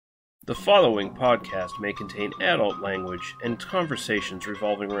The following podcast may contain adult language and conversations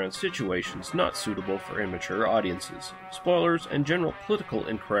revolving around situations not suitable for immature audiences. Spoilers and general political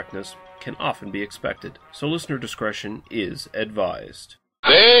incorrectness can often be expected, so listener discretion is advised.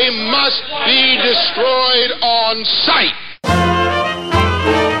 They must be destroyed on sight!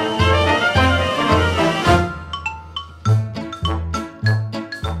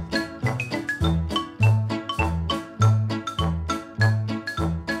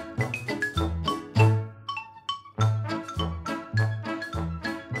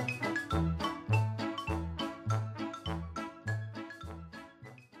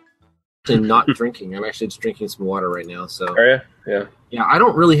 Not drinking. I'm actually just drinking some water right now. So, Are you? Yeah. Yeah, I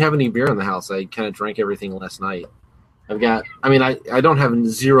don't really have any beer in the house. I kind of drank everything last night. I don't have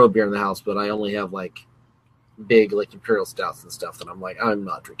zero beer in the house, but I only have like big like imperial stouts and stuff that I'm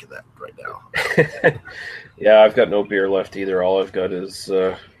not drinking that right now. Yeah, I've got no beer left either. All I've got is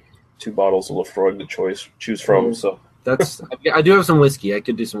 2 bottles of Lafroig to choose from. So I do have some whiskey. I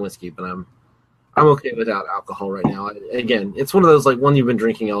could do some whiskey, but I'm okay without alcohol right now. Again, it's one of those like one you've been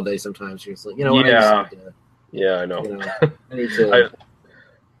drinking all day. Sometimes you're just like, yeah, I know. I need to.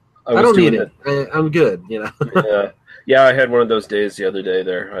 I was don't need doing it. I'm good. Yeah. I had one of those days the other day.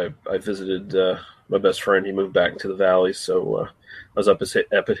 There, I visited my best friend. He moved back to the valley, so I was up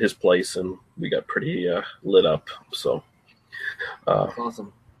at his place, and we got pretty lit up. So,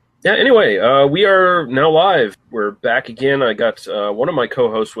 awesome. Yeah, anyway, we are now live. We're back again. I got one of my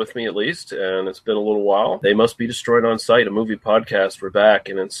co-hosts with me, at least, and it's been a little while. They Must Be Destroyed on Sight, a movie podcast. We're back,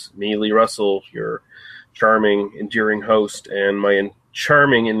 and it's me, Lee Russell, your charming, endearing host, and my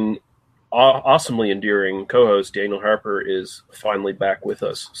charming and awesomely endearing co-host, Daniel Harper, is finally back with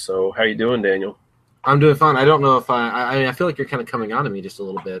us. So how you doing, Daniel? I'm doing fine. I don't know if I feel like you're kind of coming on to me just a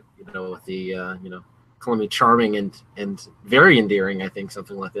little bit, with the, calling me charming and very endearing, I think,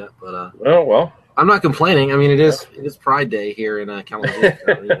 something like that. But well, I'm not complaining. I mean, it is Pride Day here in Kalamazoo.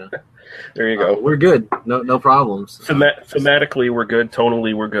 So, there you go. We're good. No problems. Thematically, we're good.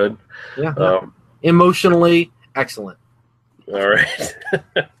 Tonally, we're good. Yeah. Emotionally, excellent. All right.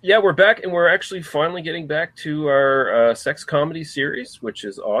 Yeah, we're back, and we're actually finally getting back to our sex comedy series, which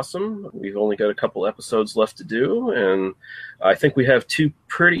is awesome. We've only got a couple episodes left to do, and I think we have 2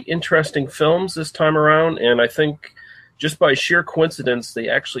 pretty interesting films this time around, and I think just by sheer coincidence, they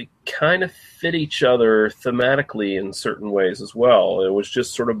actually kind of fit each other thematically in certain ways as well. It was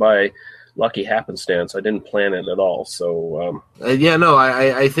just sort of by lucky happenstance. I didn't plan it at all. So I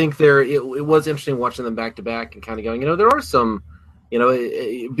think it was interesting watching them back to back and kind of going, there are some,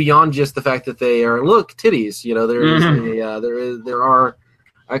 beyond just the fact that they are titties. There are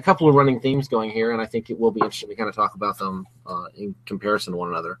a couple of running themes going here, and I think it will be interesting to kind of talk about them in comparison to one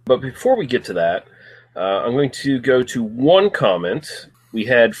another. But before we get to that, I'm going to go to one comment we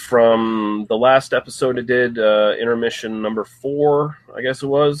had from the last episode I did, intermission number 4, I guess it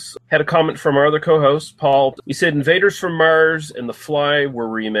was. Had a comment from our other co-host, Paul. He said, Invaders from Mars and The Fly were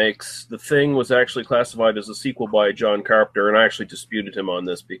remakes. The Thing was actually classified as a sequel by John Carpenter, and I actually disputed him on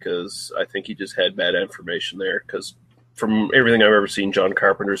this because I think he just had bad information there, because from everything I've ever seen, John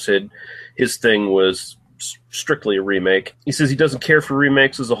Carpenter said his Thing was strictly a remake. He says he doesn't care for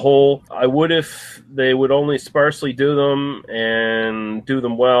remakes as a whole. I would if they would only sparsely do them and do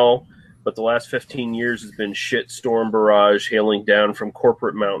them well, but the last 15 years has been shit storm barrage hailing down from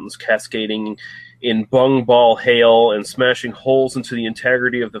corporate mountains, cascading in bung ball hail and smashing holes into the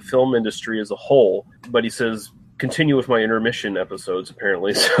integrity of the film industry as a whole. But he says, continue with my intermission episodes,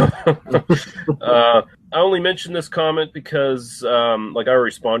 apparently. So I only mentioned this comment because I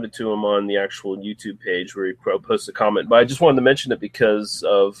responded to him on the actual YouTube page where he posted a comment, but I just wanted to mention it because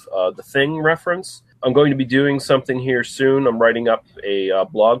of the Thing reference. I'm going to be doing something here soon. I'm writing up a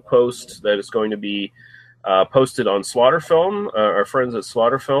blog post that is going to be posted on Slaughter Film. Our friends at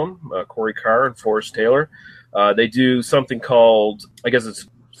Slaughter Film, Corey Carr and Forrest Taylor, they do something called, I guess it's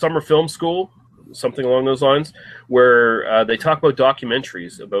Summer Film School, something along those lines, where they talk about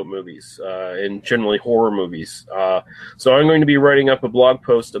documentaries about movies and generally horror movies. So I'm going to be writing up a blog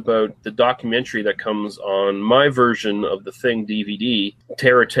post about the documentary that comes on my version of The Thing DVD,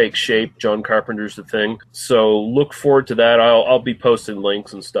 Terror Takes Shape, John Carpenter's The Thing. So look forward to that. I'll be posting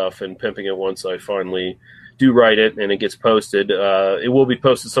links and stuff and pimping it once I finally do write it and it gets posted. It will be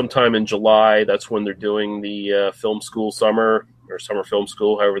posted sometime in July. That's when they're doing the film school summer, or summer film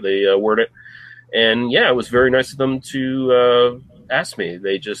school, however they word it. And yeah, it was very nice of them to ask me.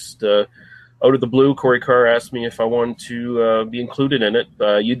 They just, out of the blue, Corey Carr asked me if I wanted to be included in it.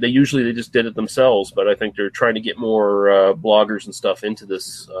 They just did it themselves, but I think they're trying to get more bloggers and stuff into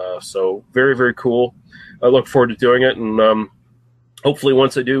this. So very, very cool. I look forward to doing it. And hopefully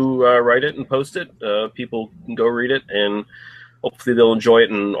once I do write it and post it, people can go read it, and hopefully they'll enjoy it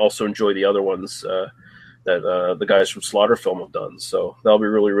and also enjoy the other ones that the guys from Slaughter Film have done. So that'll be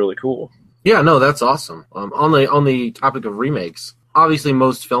really, really cool. Yeah, no, that's awesome. On the topic of remakes, obviously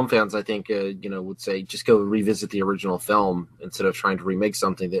most film fans, I think, would say just go revisit the original film instead of trying to remake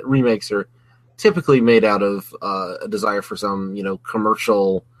something. That remakes are typically made out of a desire for some,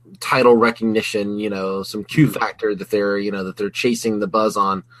 commercial title recognition, some Q factor that they're chasing the buzz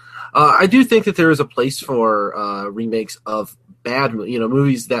on. I do think that there is a place for remakes of bad,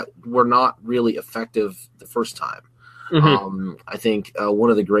 movies that were not really effective the first time. Mm-hmm. I think one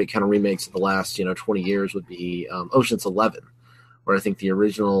of the great kind of remakes of the last 20 years would be Ocean's 11, where I think the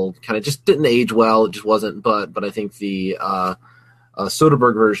original kind of just didn't age well. It just wasn't. But I think the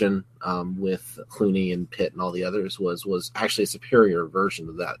Soderbergh version with Clooney and Pitt and all the others was actually a superior version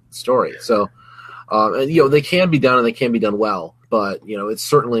of that story. So they can be done and they can be done well. But it's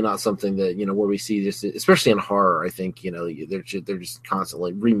certainly not something that where we see this, especially in horror. I think they're just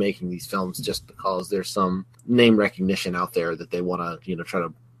constantly remaking these films just because there's some name recognition out there that they want to try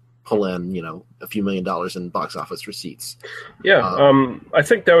to pull in a few $1 million in box office receipts. Yeah, I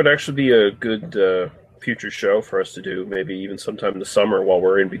think that would actually be a good future show for us to do. Maybe even sometime in the summer while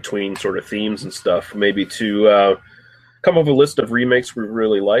we're in between sort of themes and stuff. Maybe to come up with a list of remakes we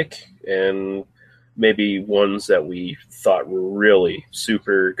really like and maybe ones that we thought were really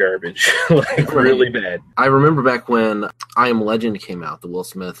super garbage, like really bad. I remember back when I Am Legend came out, the Will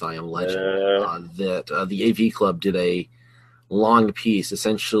Smith I Am Legend, that the AV Club did a long piece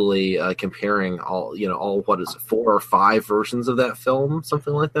essentially comparing all what is it, 4 or 5 versions of that film,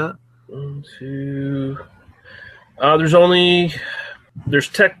 something like that. 1, 2.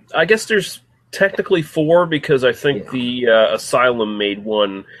 There's technically 4 because I think the Asylum made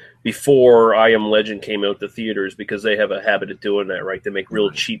one before I Am Legend came out to theaters, because they have a habit of doing that, right? They make real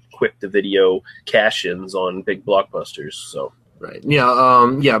cheap, quick-to-video cash-ins on big blockbusters. So right,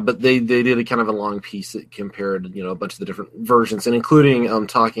 yeah, but they did a kind of a long piece that compared a bunch of the different versions, and including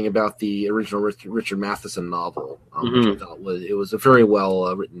talking about the original Richard Matheson novel, which I thought was a very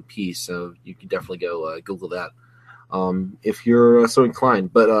well written piece. So you can definitely go Google that if you're so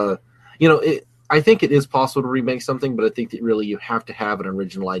inclined. But I think it is possible to remake something, but I think that really you have to have an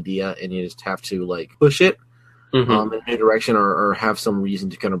original idea, and you just have to push it in a new direction, or have some reason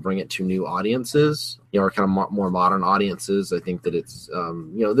to kind of bring it to new audiences, or kind of more modern audiences. I think that it's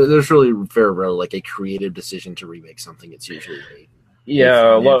there's really very rarely like a creative decision to remake something. It's usually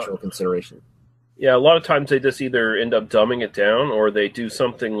a natural consideration. Yeah, a lot of times they just either end up dumbing it down, or they do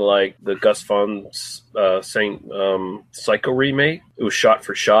something like the Gus Van Sant Psycho remake. It was shot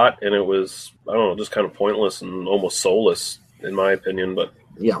for shot, and it was, I don't know, just kind of pointless and almost soulless, in my opinion. But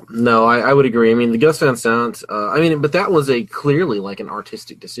yeah, no, I would agree. I mean, the Gus Van Sant, but that was clearly like an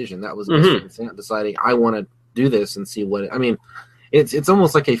artistic decision. That was Gus Van Sant deciding, I want to do this and see what. It's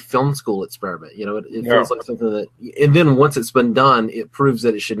almost like a film school experiment. It feels like something that, and then once it's been done, it proves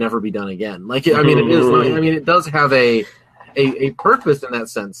that it should never be done again. It is. It does have a purpose in that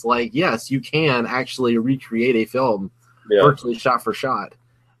sense. Like, yes, you can actually recreate a film virtually shot for shot,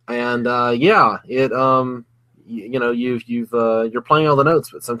 and you're playing all the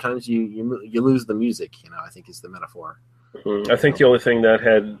notes, but sometimes you lose the music. I think is the metaphor. I think the only thing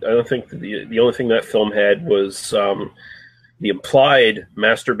the only thing that film had was. The implied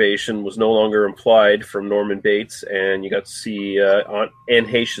masturbation was no longer implied from Norman Bates, and you got to see Anne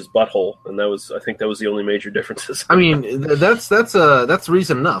Heche's butthole, and I think that was the only major differences. That's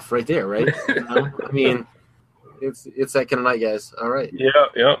reason enough right there, right? It's that kind of night, guys. All right.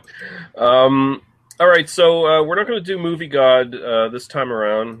 Yeah. All right, so we're not going to do Movie God this time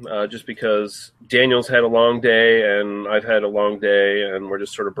around, just because Daniel's had a long day and I've had a long day, and we're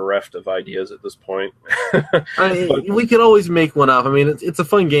just sort of bereft of ideas at this point. We could always make one up. It's a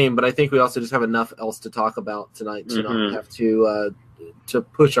fun game, but I think we also just have enough else to talk about tonight to not have to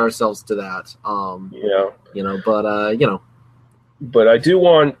push ourselves to that. But I do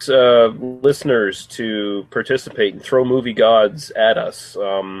want listeners to participate and throw movie gods at us.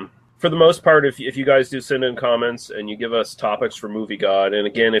 For the most part, if you guys do send in comments and you give us topics for Movie God, and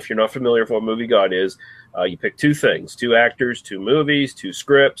again, if you're not familiar with what Movie God is, you pick 2 things: 2 actors, 2 movies, 2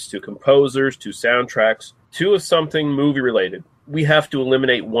 scripts, 2 composers, 2 soundtracks, 2 of something movie related. We have to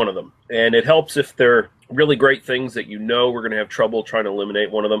eliminate one of them, and it helps if they're really great things that we're going to have trouble trying to eliminate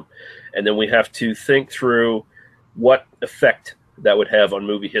one of them, and then we have to think through what effect that would have on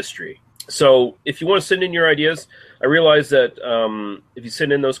movie history. So if you want to send in your ideas, I realize that if you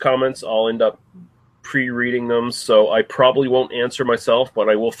send in those comments, I'll end up pre-reading them, so I probably won't answer myself, but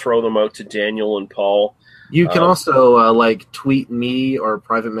I will throw them out to Daniel and Paul You can also tweet me or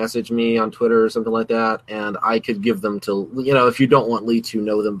private message me on Twitter or something like that, and I could give them to, if you don't want Lee to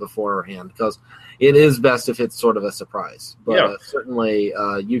know them beforehand, because it is best if it's sort of a surprise. But certainly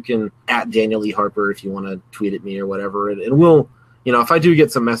you can at Daniel Lee Harper if you want to tweet at me or whatever, and we'll, if I do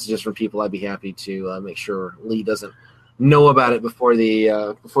get some messages from people, I'd be happy to make sure Lee doesn't know about it before the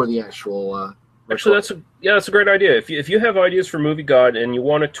actual. Actually, that's a great idea. If you have ideas for Movie God and you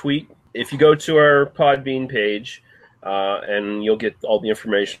want to tweet. If you go to our Podbean page, and you'll get all the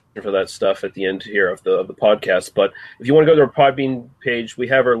information for that stuff at the end here of the podcast. But if you want to go to our Podbean page, we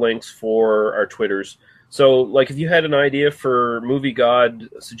have our links for our Twitters. So, if you had an idea for Movie God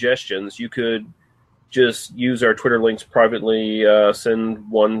suggestions, you could just use our Twitter links privately,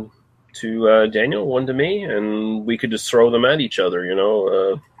 send one to Daniel, one to me, and we could just throw them at each other,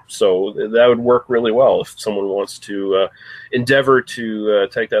 So that would work really well if someone wants to endeavor to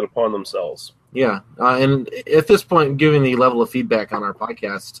take that upon themselves. Yeah, and at this point, given the level of feedback on our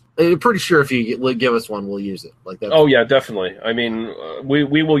podcast, I'm pretty sure if you give us one, we'll use it. Oh yeah, definitely. I mean,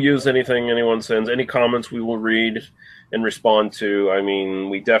 we will use anything anyone sends. Any comments we will read and respond to. I mean,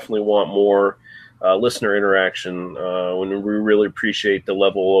 we definitely want more listener interaction. When we really appreciate the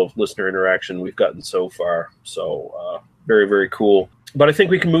level of listener interaction we've gotten so far. So very, very cool. But I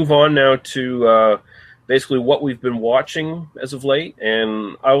think we can move on now to basically what we've been watching as of late.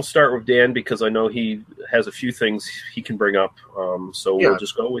 And I will start with Dan because I know he has a few things he can bring up. So we'll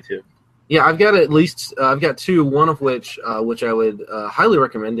just go with you. Yeah, I've got I've got two, one of which I would highly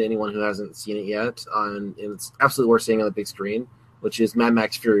recommend to anyone who hasn't seen it yet. And it's absolutely worth seeing on the big screen, which is Mad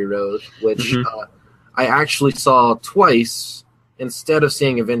Max Fury Road, which I actually saw twice instead of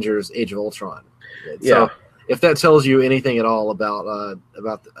seeing Avengers Age of Ultron. So, if that tells you anything at all about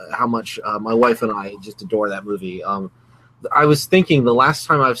how much my wife and I just adore that movie, I was thinking the last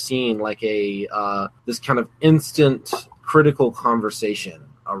time I've seen this kind of instant critical conversation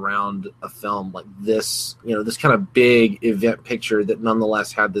around a film like this, this kind of big event picture that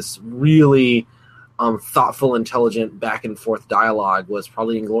nonetheless had this really thoughtful, intelligent back and forth dialogue was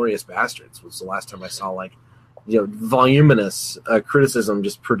probably Inglourious Basterds. Was the last time I saw voluminous criticism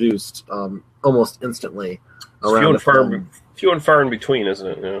just produced almost instantly. Few and far in between, isn't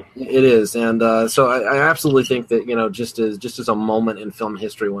it? Yeah. It is, and so I absolutely think that just as a moment in film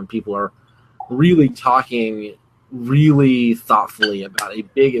history when people are really talking really thoughtfully about a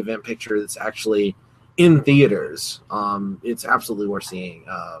big event picture that's actually in theaters, it's absolutely worth seeing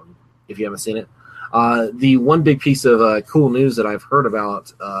if you haven't seen it. The one big piece of cool news that I've heard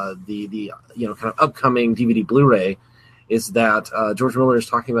about the kind of upcoming DVD Blu-ray is that George Miller is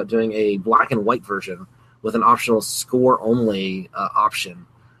talking about doing a black and white version with an optional score-only option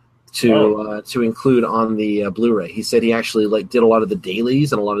to include on the Blu-ray. He said he actually did a lot of the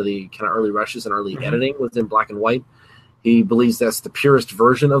dailies and a lot of the kind of early rushes and early editing within black and white. He believes that's the purest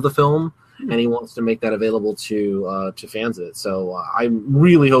version of the film, and he wants to make that available to fans of it. So I'm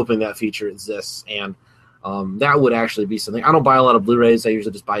really hoping that feature exists, and that would actually be something. I don't buy a lot of Blu-rays. I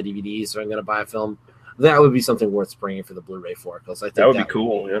usually just buy DVDs, so I'm going to buy a film. That would be something worth springing for the Blu-ray for, because I think that would be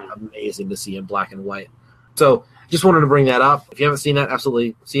cool. Yeah, amazing to see in black and white. So just wanted to bring that up. If you haven't seen that,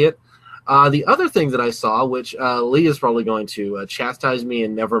 absolutely see it. The other thing that I saw, which Lee is probably going to chastise me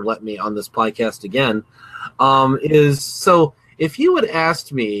and never let me on this podcast again, is so if you had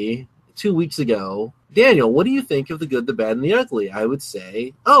asked me 2 weeks ago, Daniel, what do you think of The Good, the Bad, and the Ugly? I would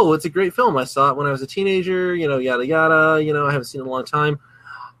say, oh, it's a great film. I saw it when I was a teenager, yada, yada. I haven't seen it in a long time.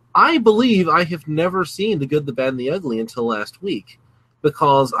 I believe I have never seen The Good, the Bad, and the Ugly until last week,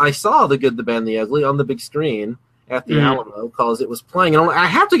 because I saw The Good, the Bad, and the Ugly on the big screen at the Alamo because it was playing. And I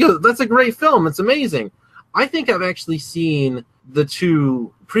have to go, that's a great film. It's amazing. I think I've actually seen the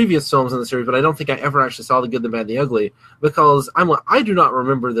two previous films in the series, but I don't think I ever actually saw The Good, the Bad, and the Ugly because I do not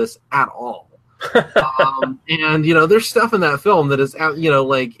remember this at all. And there's stuff in that film that is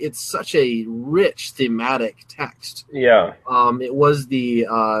it's such a rich thematic text. Yeah. It was the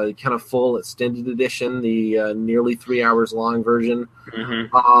kind of full extended edition, the nearly 3 hours long version.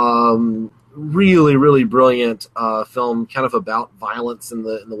 Really, really brilliant film, kind of about violence in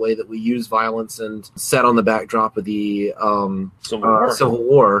the way that we use violence, and set on the backdrop of the Civil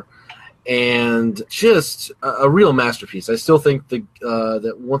War. And just a real masterpiece. I still think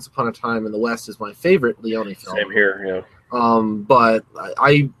that Once Upon a Time in the West is my favorite Leone film. Same here, yeah. But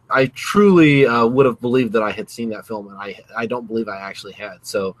I truly would have believed that I had seen that film, and I don't believe I actually had.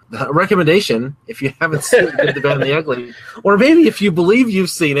 So, the recommendation, if you haven't seen The Good, the Bad, and the Ugly, or maybe if you believe you've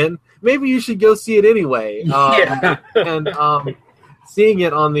seen it, maybe you should go see it anyway. And seeing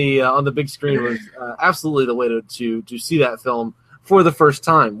it on the big screen was absolutely the way to see that film. for the first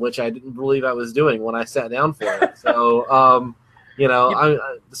time, which I didn't believe I was doing when I sat down for it. So, you know,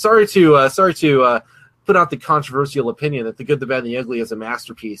 I'm sorry to put out the controversial opinion that The Good, the Bad, and the Ugly is a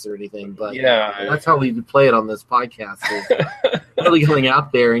masterpiece or anything, but that's how we play it on this podcast. Is really going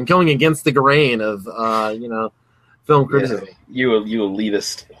out there and going against the grain of you know, film criticism. You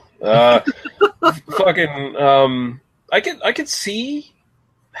elitist. Fucking. I could see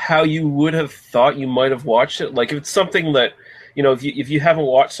how you would have thought you might have watched it. Like if it's something that, you know, if you haven't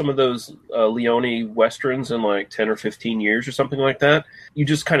watched some of those Leone westerns in like 10 or 15 years or something like that, you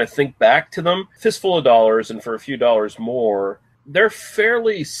just kind of think back to them. Fistful of Dollars and For a Few Dollars More, they're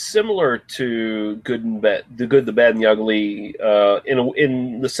fairly similar to The Good, the Bad, and the Ugly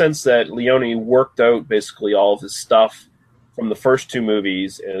in the sense that Leone worked out basically all of his stuff from the first two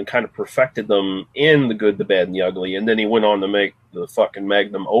movies and kind of perfected them in The Good, the Bad, and the Ugly, and then he went on to make the fucking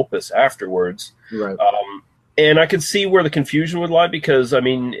magnum opus afterwards. Right. And I could see where the confusion would lie because, I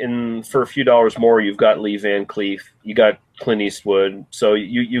mean, For a Few Dollars More, you've got Lee Van Cleef, you got Clint Eastwood, so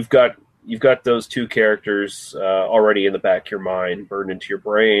you've got those two characters already in the back of your mind, burned into your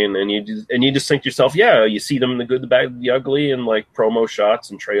brain, and you just think to yourself, yeah, you see them in The Good, the Bad, and the Ugly, and like promo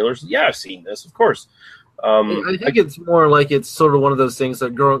shots and trailers. Yeah, I've seen this, of course. I think it's more like it's sort of one of those things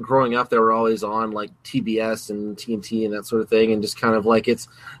that growing up, they were always on like TBS and TNT and that sort of thing, and just kind of like it's,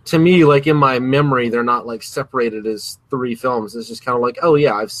 to me, like in my memory, they're not like separated as three films. It's just kind of like, oh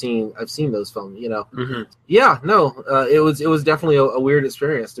yeah, I've seen those films, you know. Mm-hmm. Yeah, no, it was definitely a weird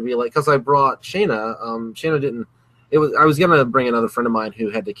experience to be like, because I brought Shayna. Shayna didn't. I was gonna bring another friend of mine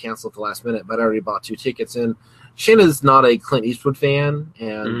who had to cancel at the last minute, but I already bought 2 tickets and. Shayna's not a Clint Eastwood fan,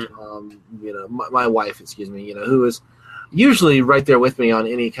 and you know, my wife, you know, who is usually right there with me on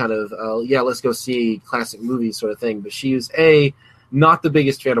any kind of let's go see classic movies sort of thing. But she's A, not the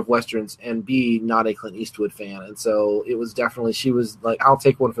biggest fan of westerns, and B, not a Clint Eastwood fan, and so it was definitely, she was like, "I'll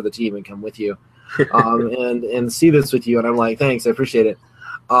take one for the team and come with you, and see this with you." And I'm like, "Thanks, I appreciate it."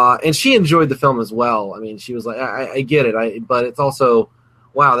 And she enjoyed the film as well. I mean, she was like, "I get it," but it's also.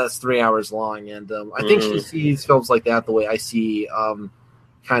 Wow, that's 3 hours long, and I think she sees films like that the way I see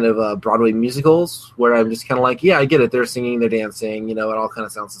kind of Broadway musicals, where I'm just kind of like, yeah, I get it. They're singing, they're dancing, you know, it all kind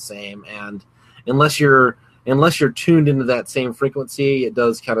of sounds the same. And unless you're tuned into that same frequency, it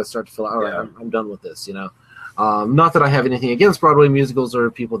does kind of start to feel, all right, I'm done with this, you know. Not that I have anything against Broadway musicals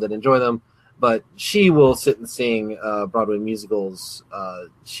or people that enjoy them, but she will sit and sing Broadway musicals.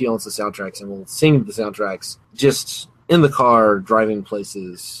 She owns the soundtracks and will sing the soundtracks just in the car, driving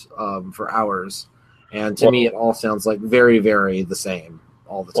places for hours, and to me, it all sounds like very, very the same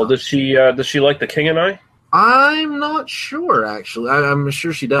all the time. Well, does she like The King and I? I'm not sure, actually. I'm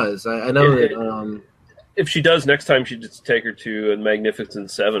sure she does. I know that. If she does, next time she just take her to a Magnificent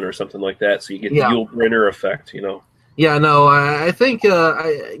Seven or something like that, so you get the Yul Brynner effect, you know. Yeah, no, I think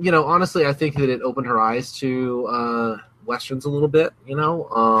honestly, I think that it opened her eyes to westerns a little bit, you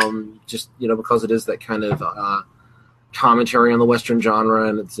know, just because it is that kind of. Commentary on the Western genre,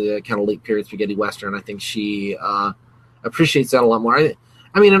 and it's a kind of late period spaghetti Western. I think she appreciates that a lot more.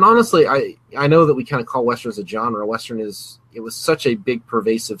 I mean, and honestly, I know that we kind of call Westerns a genre. Western it was such a big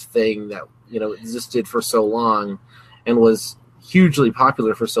pervasive thing that, you know, existed for so long and was hugely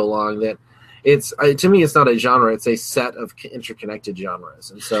popular for so long that to me, it's not a genre. It's a set of interconnected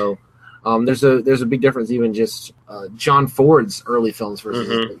genres. And so there's a big difference. Even just John Ford's early films versus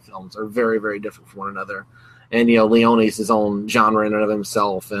his late films are very, very different from one another. And, you know, Leone's his own genre in and of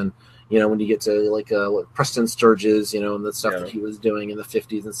himself. And, you know, when you get to, like, Preston Sturges, you know, and the stuff that he was doing in the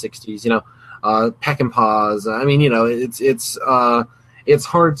 50s and 60s, you know, Peck and Paws. I mean, you know, it's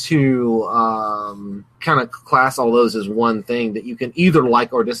hard to kind of class all those as one thing that you can either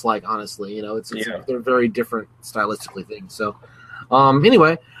like or dislike, honestly. You know, they're very different stylistically things. So,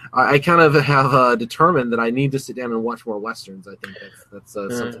 anyway, I kind of have determined that I need to sit down and watch more Westerns. I think that's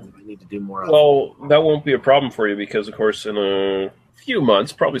something that I need to do more of. Well, that won't be a problem for you because, of course, in a few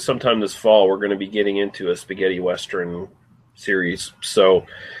months, probably sometime this fall, we're going to be getting into a spaghetti Western series. So,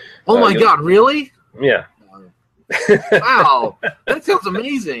 oh my God, really? Yeah. Wow, that sounds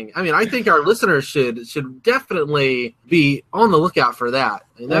amazing. I mean, I think our listeners should definitely be on the lookout for that.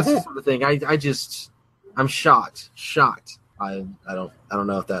 And that's the sort of thing. I'm shocked. I don't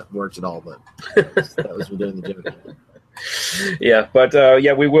know if that works at all, but that was me doing the joke. Yeah, but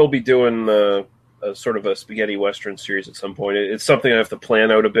we will be doing a sort of a spaghetti Western series at some point. It's something I have to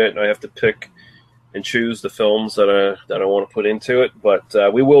plan out a bit, and I have to pick and choose the films that I want to put into it. But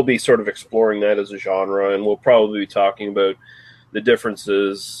we will be sort of exploring that as a genre, and we'll probably be talking about the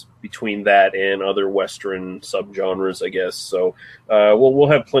differences between that and other Western subgenres, I guess. So we'll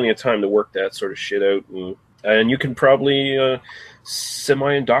have plenty of time to work that sort of shit out and And you can probably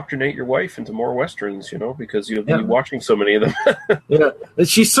semi-indoctrinate your wife into more Westerns, because you'll be watching so many of them. Yeah,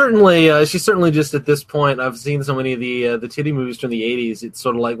 she's certainly just at this point. I've seen so many of the titty movies from the 80s. It's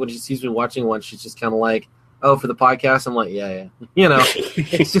sort of like when she sees me watching one, she's just kind of like, "Oh, for the podcast." I'm like, "Yeah."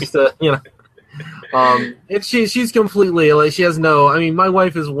 It's just and she's completely like, she has no. I mean, my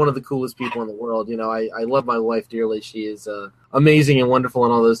wife is one of the coolest people in the world. I love my wife dearly. She is amazing and wonderful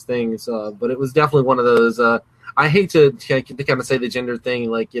and all those things. But it was definitely one of those. I hate to kind of say the gender thing,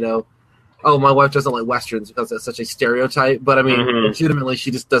 like, oh, my wife doesn't like Westerns because that's such a stereotype. But I mean, legitimately,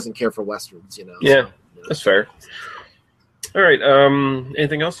 she just doesn't care for Westerns, Yeah, that's fair. All right.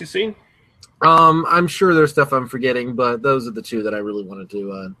 Anything else you've seen? I'm sure there's stuff I'm forgetting, but those are the two that I really wanted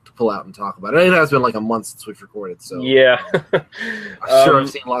to pull out and talk about. It has been like a month since we've recorded, so yeah. I'm sure I've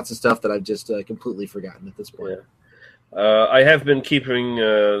seen lots of stuff that I've just completely forgotten at this point. Yeah. I have been keeping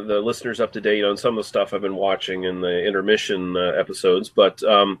the listeners up to date on some of the stuff I've been watching in the intermission episodes, but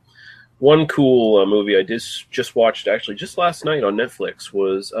one cool movie I just watched actually just last night on Netflix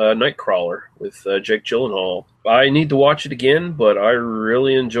was Nightcrawler with Jake Gyllenhaal. I need to watch it again, but I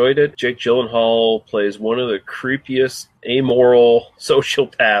really enjoyed it. Jake Gyllenhaal plays one of the creepiest, amoral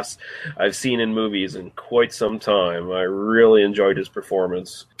sociopaths I've seen in movies in quite some time. I really enjoyed his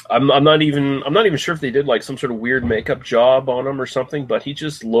performance. I'm not even sure if they did like some sort of weird makeup job on him or something, but he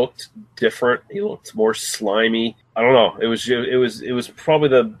just looked different. He looked more slimy. I don't know. It was probably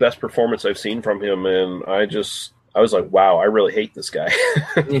the best performance I've seen from him, and I was like, wow, I really hate this guy.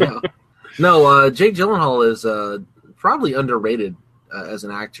 Yeah. No, Jake Gyllenhaal is probably underrated as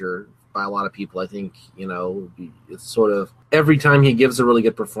an actor by a lot of people. I think, it's sort of every time he gives a really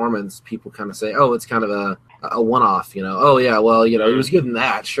good performance, people kind of say, oh, it's kind of a one-off, oh yeah, well, he was good in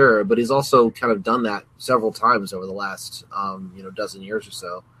that, sure, but he's also kind of done that several times over the last, dozen years or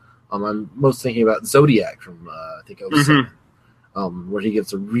so. I'm most thinking about Zodiac from, I think it was where he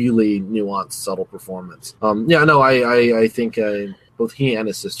gives a really nuanced, subtle performance. I think both he and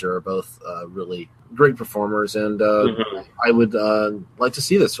his sister are both really great performers, and I would like to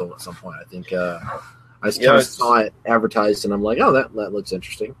see this film at some point. I think I kind of saw it advertised, and I'm like, oh, that looks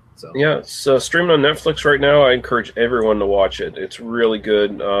interesting. So yeah, it's streaming on Netflix right now. I encourage everyone to watch it. It's really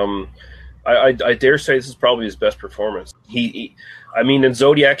good. I dare say this is probably his best performance. I mean, in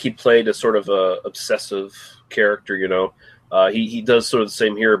Zodiac, he played a sort of obsessive character. He does sort of the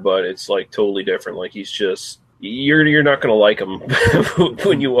same here, but it's like totally different. Like he's just you're not going to like him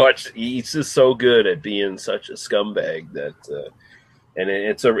when you watch. He's just so good at being such a scumbag that. And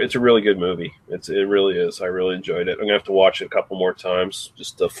it's a really good movie. It really is. I really enjoyed it. I'm gonna have to watch it a couple more times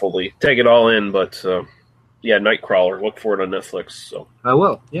just to fully take it all in. But Nightcrawler. Look for it on Netflix. So I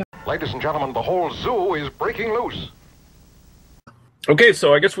will. Yeah. Ladies and gentlemen, the whole zoo is breaking loose. Okay,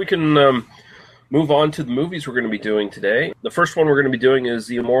 so I guess we can move on to the movies we're going to be doing today. The first one we're going to be doing is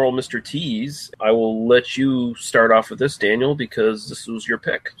The Immoral Mr. Tease. I will let you start off with this, Daniel, because this was your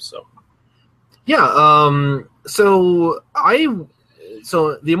pick. So yeah. So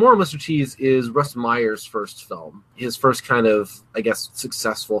The Immoral Mr. Tease is Russ Meyer's first film, his first kind of, I guess,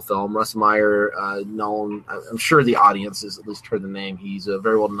 successful film. Russ Meyer, known, I'm sure the audience has at least heard the name. He's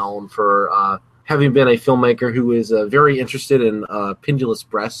very well known for having been a filmmaker who is very interested in pendulous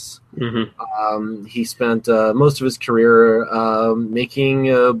breasts. Mm-hmm. He spent most of his career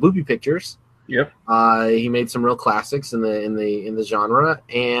making booby pictures. Yep. He made some real classics in the genre,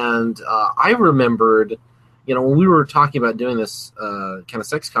 and I remembered. When we were talking about doing this kind of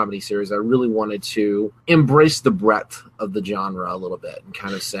sex comedy series, I really wanted to embrace the breadth of the genre a little bit and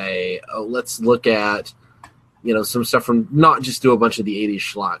kind of say, oh, let's look at, some stuff from not just do a bunch of the 80s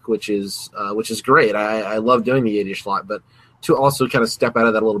schlock, which is great. I love doing the 80s schlock, but to also kind of step out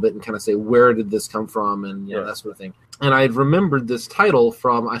of that a little bit and kind of say, where did this come from? And, that sort of thing. And I had remembered this title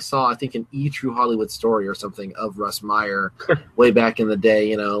from, I think an E! True Hollywood Story or something of Russ Meyer way back in the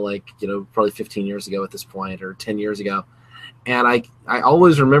day, probably 15 years ago at this point, or 10 years ago. And I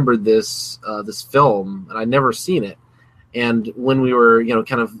always remembered this film, and I'd never seen it. And when we were,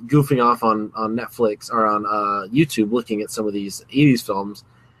 kind of goofing off on Netflix or on YouTube looking at some of these 80s films,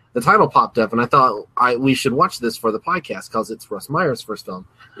 the title popped up, and I thought we should watch this for the podcast because it's Russ Meyer's first film.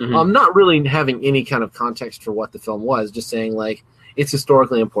 Mm-hmm. Not really having any kind of context for what the film was, just saying, like, it's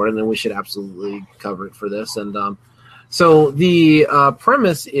historically important and we should absolutely cover it for this. And so the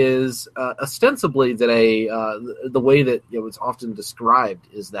premise is ostensibly that the way that it was often described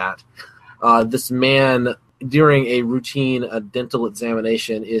is that this man, during a routine dental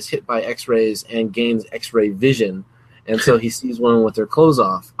examination, is hit by X-rays and gains X-ray vision. And so he sees women with their clothes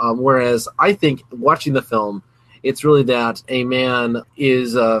off. Whereas I think watching the film, It's really that a man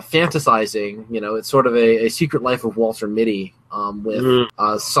is fantasizing. It's sort of a Secret Life of Walter Mitty with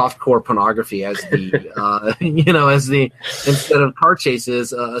softcore pornography as the as the instead of car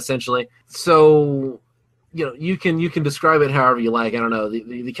chases essentially. So you can describe it however you like. I don't know.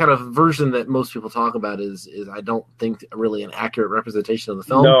 The kind of version that most people talk about is I don't think really an accurate representation of the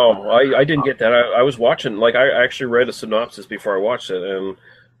film. No, I didn't get that. I was watching, like, I actually read a synopsis before I watched it, and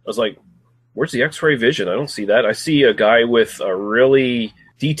I was like, where's the X-ray vision? I don't see that. I see a guy with a really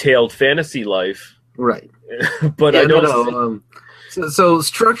detailed fantasy life. Right. But I don't So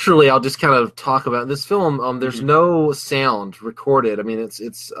structurally, I'll just kind of talk about this film. There's no sound recorded. I mean,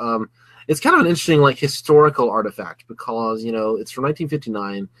 it's kind of an interesting historical artifact because it's from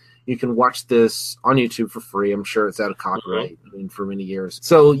 1959. You can watch this on YouTube for free. I'm sure it's out of copyright for many years.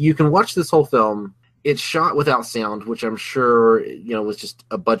 So you can watch this whole film. It's shot without sound, which I'm sure was just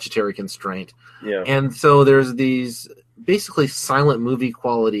a budgetary constraint. Yeah. And so there's these basically silent movie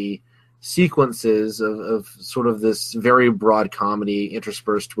quality sequences of sort of this very broad comedy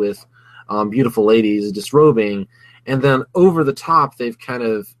interspersed with beautiful ladies disrobing, and then over the top they've kind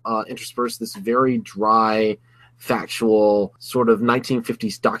of interspersed this very dry, factual sort of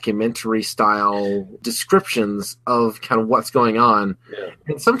 1950s documentary style descriptions of kind of what's going on. Yeah.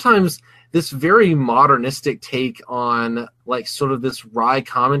 And sometimes this very modernistic take on sort of this wry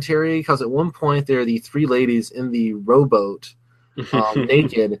commentary, because at one point there are the three ladies in the rowboat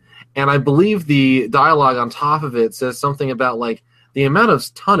naked, and I believe the dialogue on top of it says something about the amount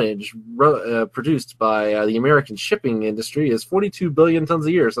of tonnage produced by the American shipping industry is 42 billion tons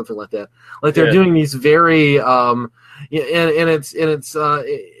a year, or something like that. They're doing these very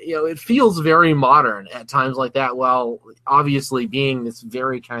it feels very modern at times like that, while obviously being this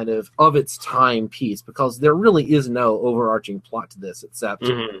very kind of its time piece, because there really is no overarching plot to this except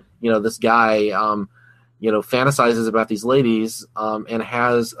this guy fantasizes about these ladies and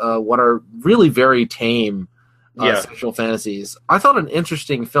has what are really very tame sexual fantasies. I thought an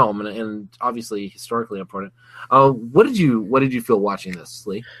interesting film and obviously historically important. What did you feel watching this,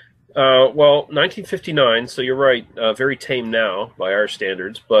 Lee? Well, 1959, so you're right, very tame now by our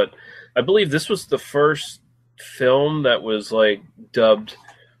standards, but I believe this was the first film that was dubbed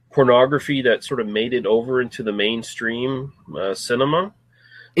pornography that sort of made it over into the mainstream cinema.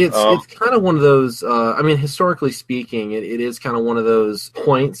 It's kind of one of those, historically speaking, it is kind of one of those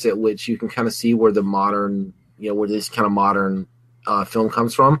points at which you can kind of see where the modern, where this kind of modern film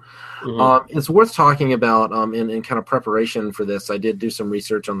comes from. It's worth talking about in kind of preparation for this. I did do some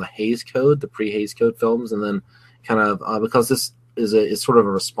research on the Hays Code, the pre-Hays Code films, and then kind of because this is sort of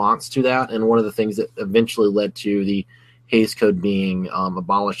a response to that, and one of the things that eventually led to the Hays Code being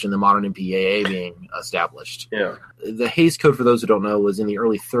abolished and the modern MPAA being established. Yeah. The Hays Code, for those who don't know, was in the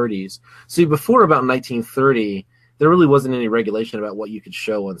early 30s. See, before about 1930, there really wasn't any regulation about what you could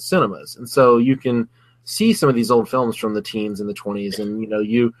show on cinemas, and so you can see some of these old films from the teens and the 20s,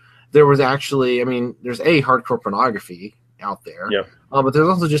 and there was actually, there's hardcore pornography out there, but there's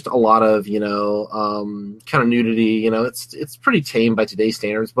also just a lot of kind of nudity. It's pretty tame by today's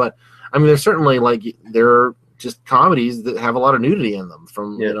standards, but there's certainly there are just comedies that have a lot of nudity in them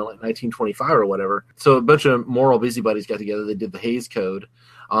from 1925 or whatever. So a bunch of moral busybodies got together. They did the Hays Code,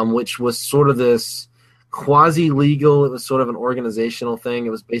 which was sort of this quasi-legal. It was sort of an organizational thing.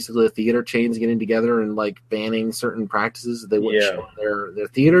 It was basically the theater chains getting together and banning certain practices that they wouldn't show in their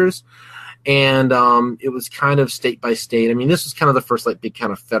theaters. And it was kind of state by state. This was kind of the first big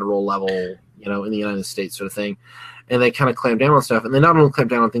kind of federal level, in the United States sort of thing. And they kind of clamped down on stuff. And they not only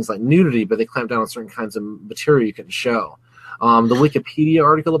clamped down on things like nudity, but they clamped down on certain kinds of material you couldn't show. The Wikipedia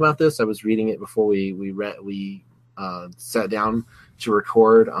article about this, I was reading it before we sat down to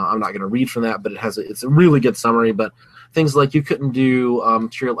record. I'm not going to read from that, but it's a really good summary. But things like you couldn't do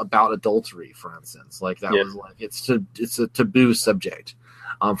material about adultery, for instance. Was it's a taboo subject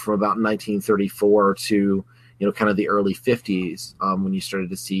from about 1934 to kind of the early 50s when you started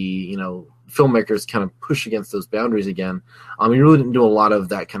to see filmmakers kind of push against those boundaries again. You really didn't do a lot of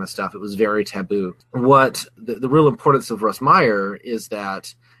that kind of stuff. It was very taboo. What the real importance of Russ Meyer is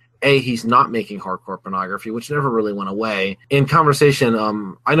that he's not making hardcore pornography, which never really went away. In conversation,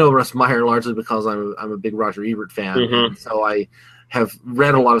 I know Russ Meyer largely because I'm a big Roger Ebert fan, and so I have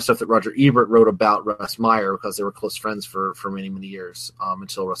read a lot of stuff that Roger Ebert wrote about Russ Meyer because they were close friends for many, many years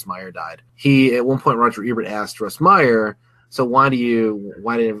until Russ Meyer died. At one point, Roger Ebert asked Russ Meyer, so why didn't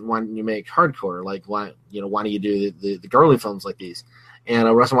you make hardcore? Why do you do the girly films like these?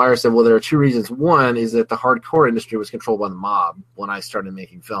 And Russ Meyer said, well, there are two reasons. One is that the hardcore industry was controlled by the mob when I started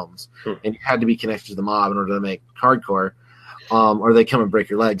making films. And you had to be connected to the mob in order to make hardcore, or they come and break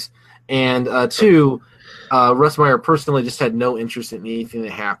your legs. And two, Russ Meyer personally just had no interest in anything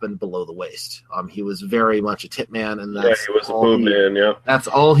that happened below the waist. He was very much a tip man, and he was a boob man. Yeah, that's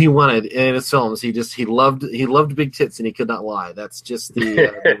all he wanted in his films. He loved big tits, and he could not lie. That's just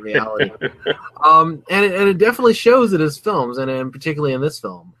the reality. And it definitely shows in his films, and particularly in this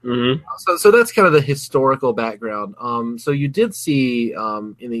film. Mm-hmm. So that's kind of the historical background. So you did see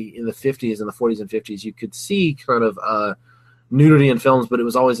in the 50s and the 40s and 50s, you could see kind of nudity in films, but it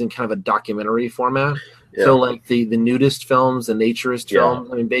was always in kind of a documentary format. Yeah. So like the nudist films, the naturist films,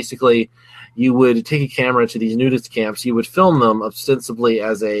 I mean, basically you would take a camera to these nudist camps, you would film them ostensibly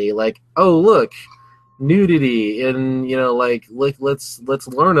as a like, oh, look, nudity, and let's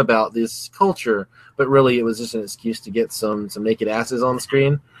learn about this culture. But really it was just an excuse to get some naked asses on the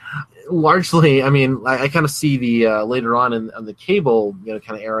screen. Largely, I mean, I kind of see the later on in the cable kind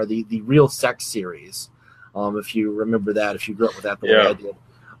of era, the Real Sex series. If you remember that, if you grew up with that the way I did.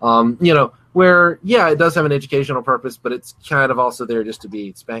 Where, it does have an educational purpose, but it's kind of also there just to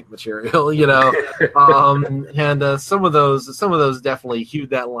be spank material, and some of those definitely hewed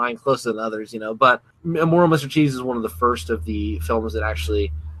that line closer than others, but Immoral Mr. Cheese is one of the first of the films that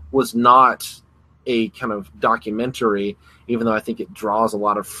actually was not a kind of documentary, even though I think it draws a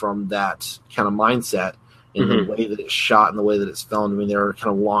lot from that kind of mindset in the way that it's shot and the way that it's filmed. I mean, there are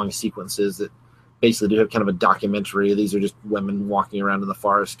kind of long sequences that basically do have kind of a documentary. These are just women walking around in the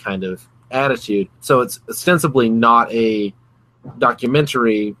forest kind of attitude. So it's ostensibly not a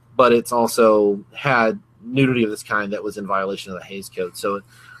documentary, but it's also had nudity of this kind that was in violation of the Hays Code. So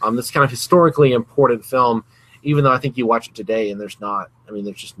this kind of historically important film, even though I think you watch it today and there's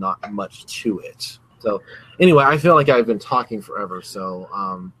just not much to it. So anyway, I feel like I've been talking forever.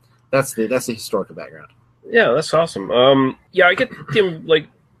 So that's the historical background. Yeah, that's awesome. I get him, like,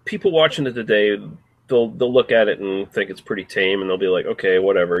 people watching it today, they'll look at it and think it's pretty tame, and they'll be like, okay,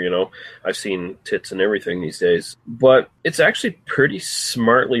 whatever, I've seen tits and everything these days. But it's actually pretty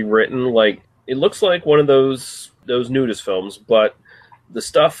smartly written. Like, it looks like one of those nudist films, but the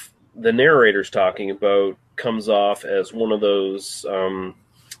stuff the narrator's talking about comes off as one of those,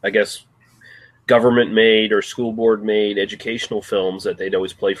 I guess, government-made or school board-made educational films that they'd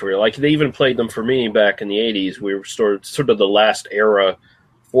always play for you. Like, they even played them for me back in the 80s. We were sort of the last era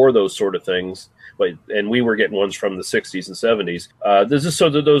for those sort of things, and we were getting ones from the 60s and 70s. This is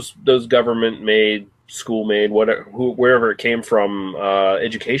sort of those government-made, school-made, whatever, wherever it came from,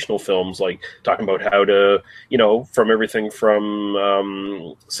 educational films, like talking about how to, from everything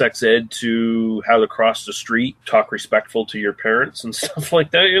from sex ed to how to cross the street, talk respectful to your parents and stuff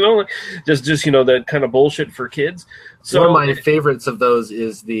like that. Just that kind of bullshit for kids. So, one of my favorites of those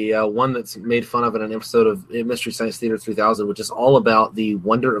is the one that's made fun of in an episode of Mystery Science Theater 3000, which is all about the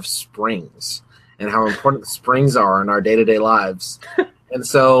wonder of springs and how important springs are in our day-to-day lives. And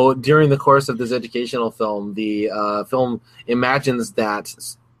so during the course of this educational film, the film imagines that,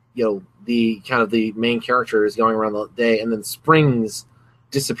 the kind of the main character is going around the day, and then springs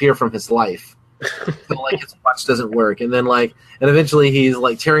disappear from his life. So, like, his watch doesn't work. And then, eventually he's,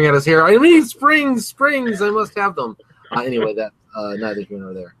 tearing out his hair. I need springs, I must have them. Anyway, that neither here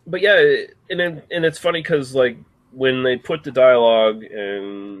nor there. But yeah, and it's funny because, when they put the dialogue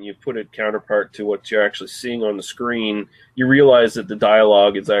and you put it counterpart to what you're actually seeing on the screen, you realize that the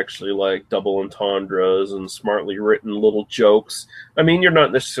dialogue is actually like double entendres and smartly written little jokes. I mean, you're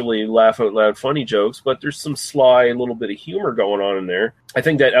not necessarily laugh out loud funny jokes, but there's some sly little bit of humor going on in there. I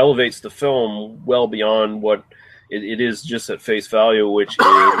think that elevates the film well beyond what it is just at face value, which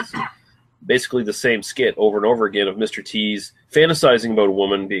is basically the same skit over and over again of Mr. T's fantasizing about a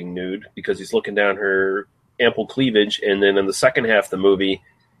woman being nude because he's looking down her ample cleavage, and then in the second half of the movie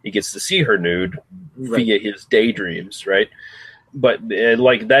he gets to see her nude via his daydreams, right? But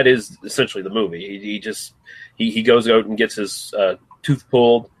that is essentially the movie. He goes out and gets his tooth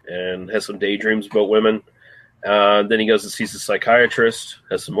pulled and has some daydreams about women. Then he goes and sees the psychiatrist,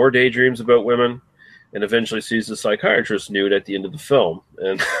 has some more daydreams about women, and eventually sees the psychiatrist nude at the end of the film,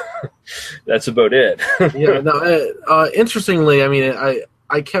 and that's about it. Interestingly, I mean,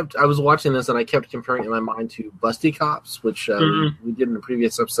 I was watching this and I kept comparing it in my mind to Busty Cops, which we did in a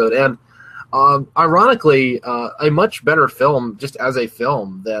previous episode, and ironically, a much better film just as a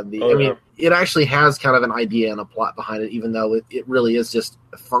film than it actually has kind of an idea and a plot behind it, even though it really is just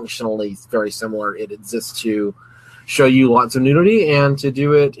functionally very similar. It exists to show you lots of nudity and to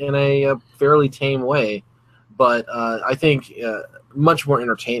do it in a fairly tame way, but I think much more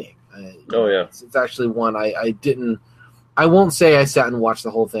entertaining. It's actually one I won't say I sat and watched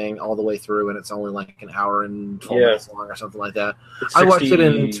the whole thing all the way through, and it's only like an hour and 12 minutes long or something like that. I watched it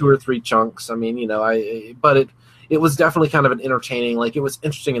in 2 or 3 chunks. I mean, but it it was definitely kind of an entertaining. Like, it was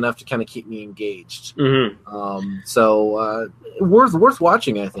interesting enough to kind of keep me engaged. So worth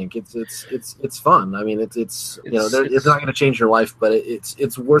watching. I think it's fun. I mean, it's not going to change your life, but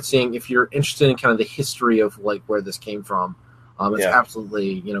it's worth seeing if you're interested in kind of the history of like where this came from. It's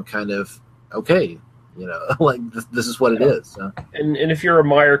absolutely kind of okay. Like this is what it is. So. And if you're a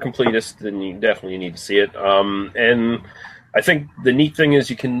Meyer completist, then you definitely need to see it. And I think the neat thing is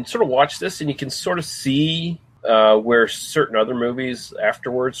you can sort of watch this and you can sort of see where certain other movies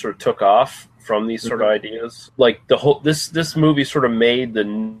afterwards sort of took off from these sort of ideas. Like this movie sort of made the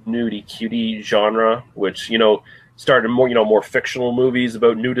nudie cutie genre, which started more fictional movies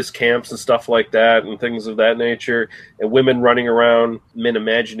about nudist camps and stuff like that, and things of that nature, and women running around, men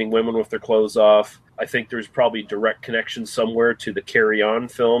imagining women with their clothes off. I think there's probably direct connection somewhere to the Carry On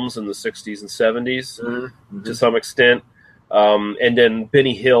films in the 60s and 70s to some extent. And then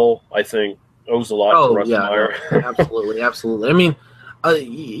Benny Hill, I think, owes a lot to Russ Meyer. Absolutely. I mean,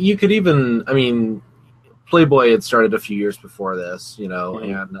 you could even, Playboy had started a few years before this, and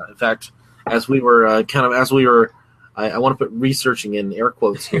in fact, as we were I want to put researching in air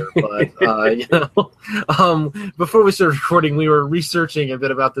quotes here, but before we started recording, we were researching a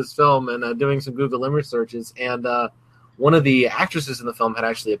bit about this film and doing some Google image searches, and one of the actresses in the film had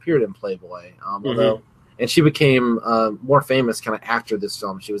actually appeared in Playboy, and she became more famous kind of after this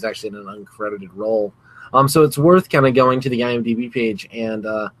film. She was actually in an uncredited role, so it's worth kind of going to the IMDb page and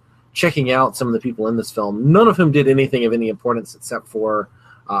checking out some of the people in this film. None of whom did anything of any importance except for.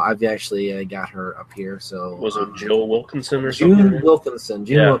 I've actually got her up here. So was it Jill Wilkinson or something? June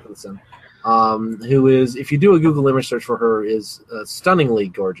Wilkinson, who is, if you do a Google image search for her, is stunningly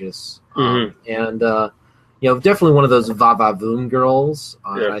gorgeous, and definitely one of those va-va-voom girls.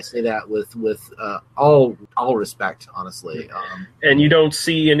 And I say that with all respect, honestly. And you don't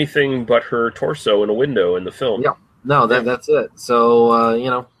see anything but her torso in a window in the film. Yeah, no, that's it.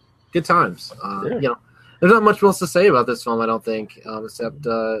 So good times. There's not much else to say about this film, I don't think, except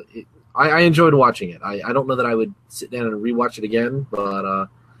I enjoyed watching it. I don't know that I would sit down and rewatch it again, but a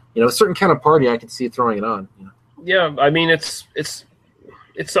certain kind of party I could see throwing it on. Yeah, I mean it's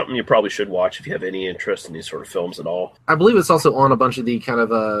something you probably should watch if you have any interest in these sort of films at all. I believe it's also on a bunch of the kind of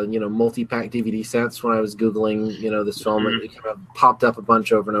multi-pack DVD sets. When I was googling this film, it kind of popped up a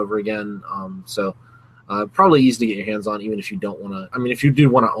bunch over and over again. So. Probably easy to get your hands on, even if you don't want to. I mean, if you do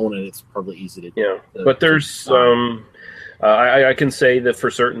want to own it, it's probably easy to do. Yeah, but there's I can say that for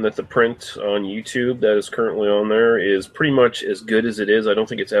certain that the print on YouTube that is currently on there is pretty much as good as it is. I don't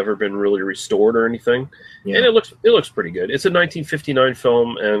think it's ever been really restored or anything, and it looks pretty good. It's a 1959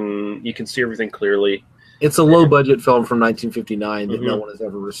 film, and you can see everything clearly. It's a low-budget film from 1959 that no one has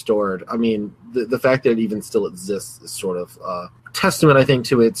ever restored. I mean, the fact that it even still exists is sort of testament, I think,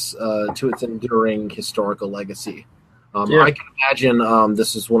 to its enduring historical legacy. I can imagine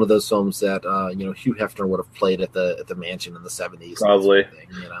this is one of those films that Hugh Hefner would have played at the mansion in the 70s. Probably.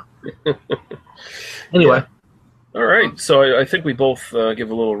 Anyway. All right, so I think we both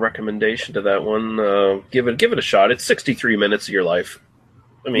give a little recommendation to that one. Give it a shot. It's 63 minutes of your life.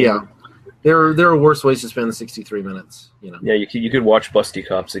 I mean, yeah. There are worse ways to spend 63 minutes. Yeah, you could watch Busty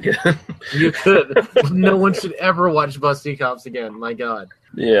Cops again. You could. No one should ever watch Busty Cops again. My God.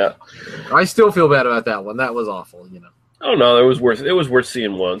 Yeah. I still feel bad about that one. That was awful. Oh no, it was worth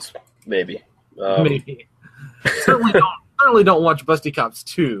seeing once, maybe. Maybe. Certainly don't watch Busty Cops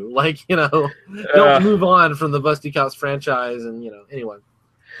 2. Don't move on from the Busty Cops franchise. And anyway,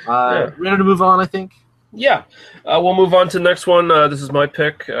 ready to move on? I think. Yeah, we'll move on to the next one. This is my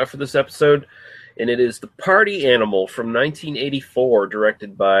pick for this episode, and it is The Party Animal from 1984,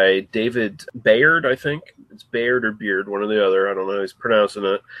 directed by David Bayard, I think. It's Bayard or Beard, one or the other. I don't know how he's pronouncing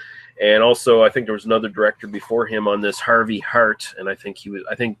it. And also, I think there was another director before him on this, Harvey Hart, and I think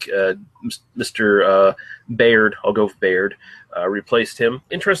Mr. Bayard, I'll go with Bayard, replaced him.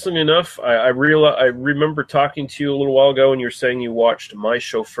 Interestingly enough, I remember talking to you a little while ago, and you're saying you watched My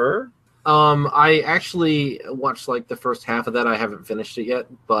Chauffeur. I actually watched the first half of that. I haven't finished it yet,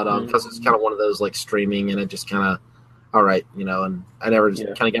 but because it's kind of one of those streaming, and it just kind of all right, and I never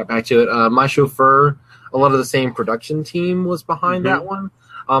just kind of got back to it. My Chauffeur, a lot of the same production team was behind that one.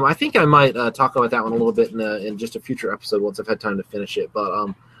 I think I might talk about that one a little bit in just a future episode once I've had time to finish it. But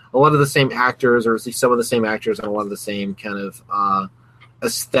a lot of the same actors, or at least some of the same actors, and a lot of the same kind of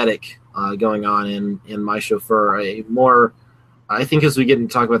aesthetic going on in My Chauffeur. I think as we get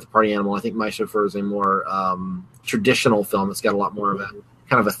into talk about The Party Animal, I think My Chauffeur is a more traditional film. It's got a lot more of a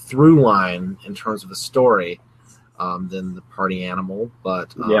kind of a through line in terms of a story than The Party Animal.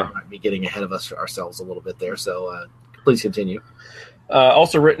 But might be getting ahead of ourselves a little bit there. So please continue.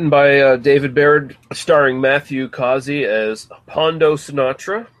 Also written by David Baird, starring Matthew Causey as Pondo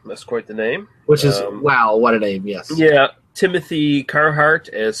Sinatra. That's quite the name. Which is, wow, what a name, yes. Yeah. Timothy Carhart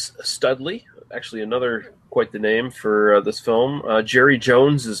as Studley. Actually, another quite the name for this film. Jerry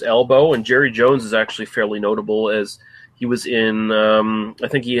Jones as Elbow, and Jerry Jones is actually fairly notable as he was in, I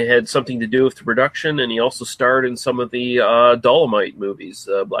think he had something to do with the production, and he also starred in some of the Dolomite movies,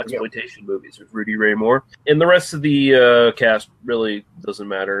 blaxploitation movies with Rudy Ray Moore. And the rest of the cast really doesn't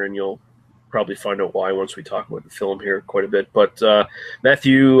matter, and you'll probably find out why once we talk about the film here quite a bit. But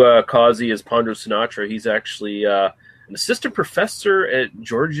Matthew Causey as Pondo Sinatra. He's actually an assistant professor at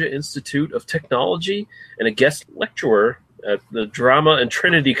Georgia Institute of Technology and a guest lecturer at the Drama and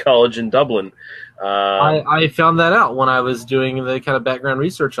Trinity College in Dublin. I found that out when I was doing the kind of background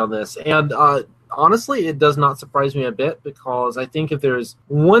research on this. And honestly, it does not surprise me a bit, because I think if there's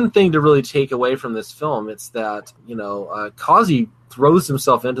one thing to really take away from this film, it's that, Causey throws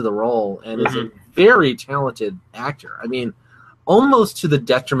himself into the role and is a very talented actor. I mean, almost to the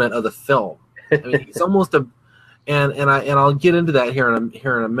detriment of the film. I mean, he's almost a... And I'll get into that here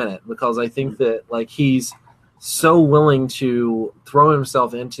in a minute, because I think that he's so willing to throw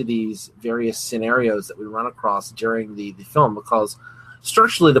himself into these various scenarios that we run across during the film, because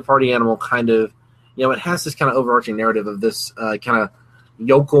structurally the party animal kind of, it has this kind of overarching narrative of this kind of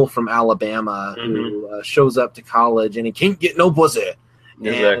yokel from Alabama who shows up to college and he can't get no pussy.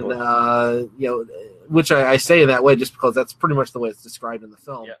 Exactly. And, which I say in that way just because that's pretty much the way it's described in the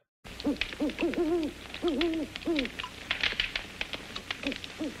film. Yeah.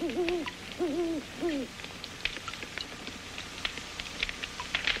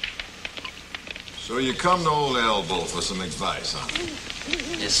 So you come to old Elbow for some advice, huh?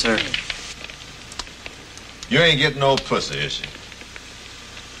 Yes, sir. You ain't getting no pussy, is she?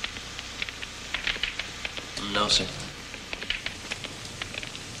 No, sir.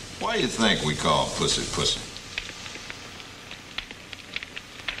 Why do you think we call pussy pussy?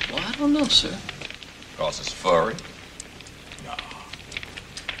 Well, I don't know, sir. 'Cause it's furry? No.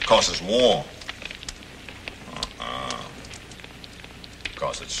 'Cause it's warm?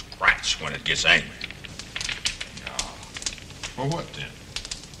 'Cause it scratches when it gets angry? No. Well, what then?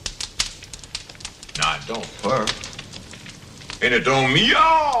 Now, it don't purr. And it don't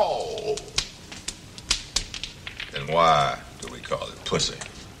meow. Then why do we call it pussy?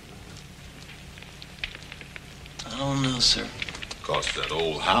 I don't know, sir. 'Cause that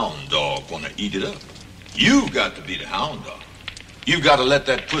old hound dog wanna eat it up. You've got to be the hound dog. You've got to let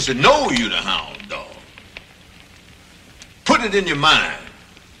that pussy know you the hound dog. Put it in your mind.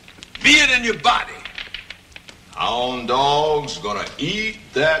 Be it in your body. Hound dog's gonna eat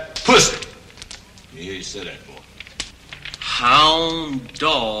that pussy. You hear you say that, boy? Hound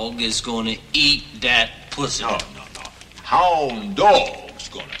dog is gonna eat that pussy. No. Hound dog's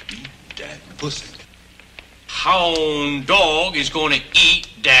gonna eat that pussy. Hound dog is gonna eat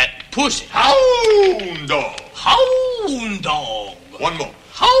that pussy. Hound dog. Hound dog. One more.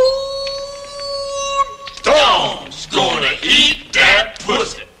 Hound dog's gonna eat that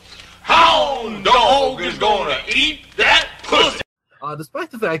pussy. Hound dog is gonna eat that pussy. Despite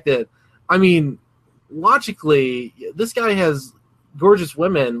the fact that, I mean, logically, this guy has gorgeous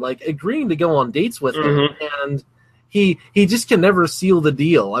women agreeing to go on dates with him, and he just can never seal the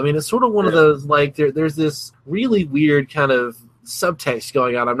deal. I mean, it's sort of one of those there's this really weird kind of subtext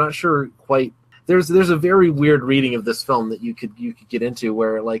going on. I'm not sure quite. There's a very weird reading of this film that you could get into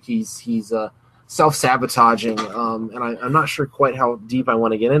where he's self-sabotaging, and I'm not sure quite how deep I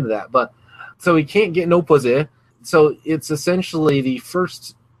want to get into that. But so he can't get no pussy. So it's essentially the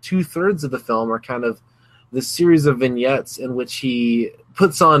first 2/3 of the film are kind of this series of vignettes in which he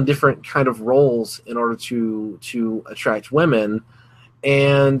puts on different kind of roles in order to attract women.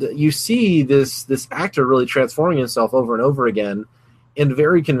 And you see this actor really transforming himself over and over again in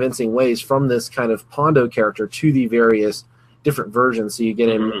very convincing ways from this kind of Pondo character to the various different versions. So you get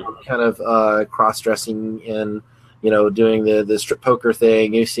him kind of cross-dressing and, doing the strip poker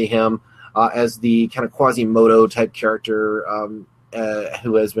thing. You see him as the kind of Quasimodo type character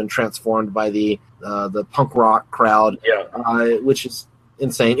who has been transformed by the punk rock crowd, which is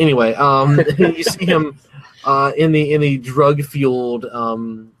insane. Anyway, you see him in the drug-fueled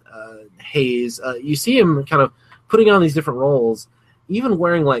haze. You see him kind of putting on these different roles, even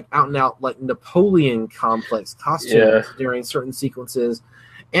wearing out and out Napoleon complex costumes during certain sequences.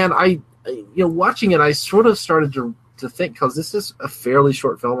 And I watching it, I sort of started to think, because this is a fairly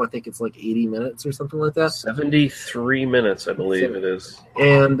short film. I think it's 80 minutes or something like that. 73 minutes, I believe it is.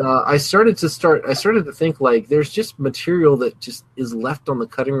 And I started to think there's just material that just is left on the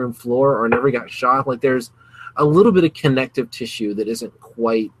cutting room floor or never got shot. There's a little bit of connective tissue that isn't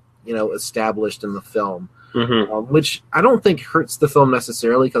quite, established in the film. Which I don't think hurts the film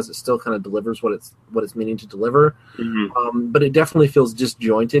necessarily, because it still kind of delivers what it's meaning to deliver. But it definitely feels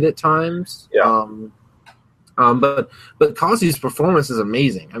disjointed at times. Yeah. But Kazi's performance is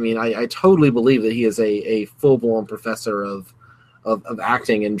amazing. I mean, I totally believe that he is a full-blown professor of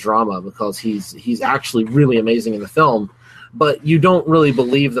acting and drama, because he's actually really amazing in the film. But you don't really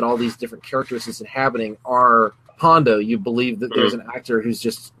believe that all these different characters he's inhabiting are Pondo. You believe that there's an actor who's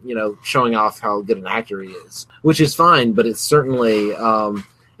just, showing off how good an actor he is, which is fine, but it's certainly,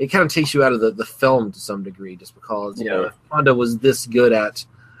 it kind of takes you out of the film to some degree, just because, if Pondo was this good at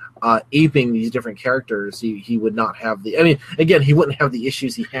aping these different characters, he would not have he wouldn't have the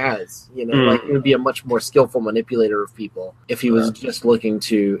issues he has, like, he would be a much more skillful manipulator of people if he was just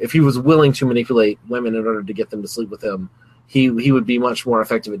if he was willing to manipulate women in order to get them to sleep with him. He would be much more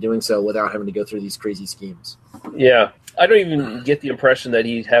effective at doing so without having to go through these crazy schemes. Yeah. I don't even get the impression that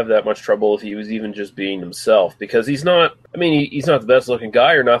he'd have that much trouble if he was even just being himself, because he's not he's not the best looking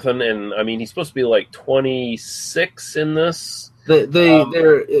guy or nothing. And he's supposed to be like 26 in this. But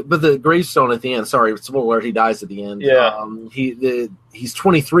the gravestone at the end, sorry, spoiler alert, he dies at the end. Yeah. He's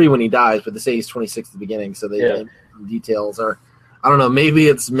 23 when he dies, but they say he's 26 at the beginning. So the details are, I don't know, maybe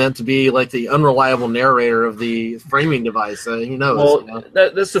it's meant to be like the unreliable narrator of the framing device. Who knows? Well,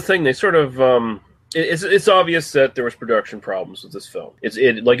 that's the thing. They sort of, it's obvious that there was production problems with this film.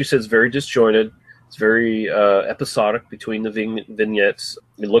 It like you said, it's very disjointed. It's very episodic between the vignettes.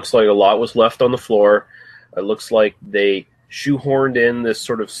 It looks like a lot was left on the floor. It looks like they shoehorned in this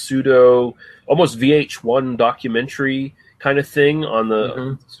sort of pseudo, almost VH1 documentary kind of thing on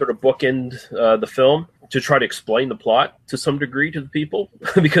the sort of bookend the film, to try to explain the plot to some degree to the people.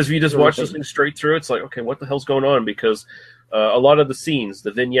 Because if you just watch this thing straight through, it's like, okay, what the hell's going on? Because a lot of the scenes,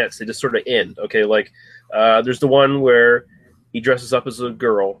 the vignettes, they just sort of end. Okay, like there's the one where he dresses up as a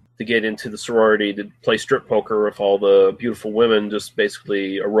girl to get into the sorority to play strip poker with all the beautiful women just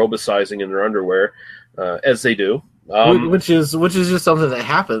basically aerobicizing in their underwear, as they do. Which is just something that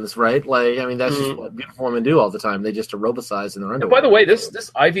happens, right? Like, that's just what beautiful women do all the time. They just aerobicize in their underwear. And by the way,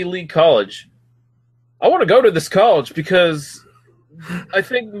 this Ivy League college, I want to go to this college because I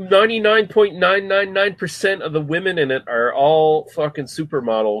think 99.999% of the women in it are all fucking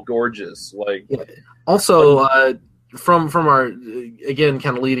supermodel gorgeous. Like, also, from our, again,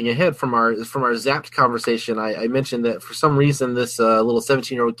 kind of leading ahead from our Zapped conversation, I mentioned that for some reason this little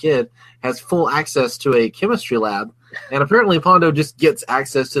 17-year-old kid has full access to a chemistry lab, and apparently Pondo just gets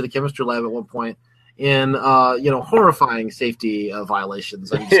access to the chemistry lab at one point in horrifying safety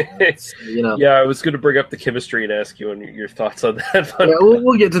violations. Yeah, I was going to bring up the chemistry and ask you on your thoughts on that. Yeah,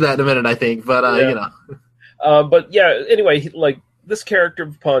 we'll get to that in a minute, I think. But but yeah, anyway, this character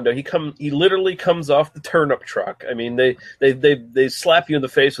of Pondo, he literally comes off the turnip truck. They slap you in the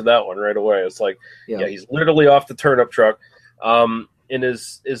face with that one right away. It's like, he's literally off the turnip truck. And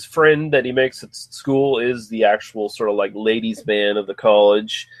his friend that he makes at school is the actual sort of like ladies' man of the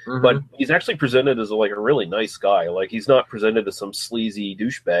college, but he's actually presented as a really nice guy. Like, he's not presented as some sleazy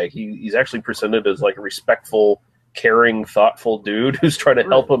douchebag. He's actually presented as like a respectful, caring, thoughtful dude who's trying to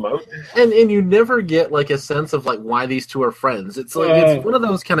help him out. And you never get like a sense of like why these two are friends. It's like it's one of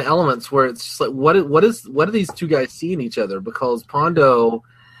those kind of elements where it's just like what do these two guys see in each other? Because Pondo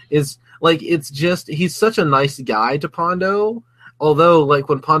is like, he's such a nice guy to Pondo. Although, like,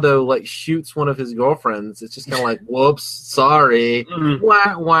 when Pondo, like, shoots one of his girlfriends, it's just kind of like, whoops, sorry,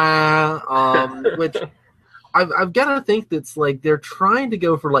 wah, wah. Which I've got to think that's, like, they're trying to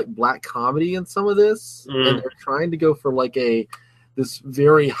go for, like, black comedy in some of this, and they're trying to go for, like, this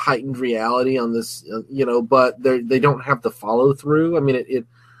very heightened reality on this, but they don't have the follow-through.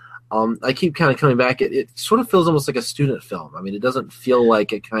 I keep kind of coming back. It sort of feels almost like a student film. It doesn't feel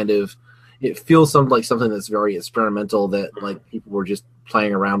like it feels like something that's very experimental, that like people were just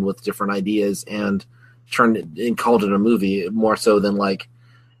playing around with different ideas and called it a movie, more so than like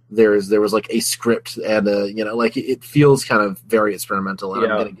there was like a script and it feels kind of very experimental. And I'm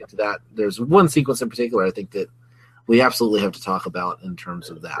going to get to that. There's one sequence in particular I think that we absolutely have to talk about in terms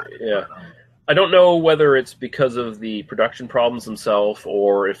of that. Yeah. I don't know whether it's because of the production problems themselves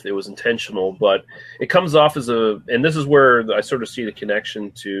or if it was intentional, but it comes off as and this is where I sort of see the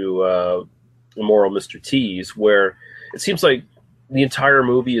connection to Immoral Mr. T's, where it seems like the entire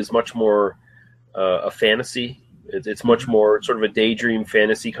movie is much more a fantasy. It's much more sort of a daydream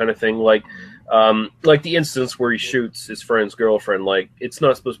fantasy kind of thing. Like the instance where he shoots his friend's girlfriend, like, it's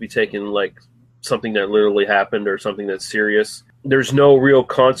not supposed to be taken like something that literally happened or something that's serious. There's no real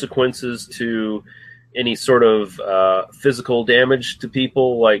consequences to any sort of physical damage to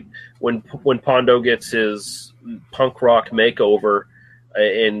people. Like when Pondo gets his punk rock makeover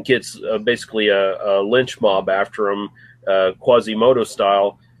and gets basically a lynch mob after him, Quasimodo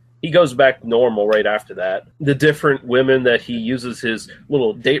style, he goes back normal right after that. The different women that he uses his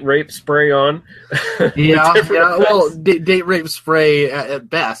little date rape spray on. Yeah. Well, date rape spray at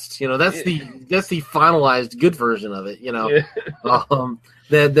best. That's the finalized good version of it.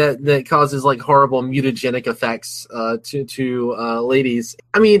 That causes like horrible mutagenic effects to ladies.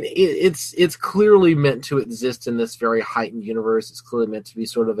 I mean, it's clearly meant to exist in this very heightened universe. It's clearly meant to be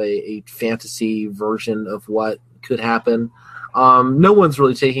sort of a fantasy version of what could happen. No one's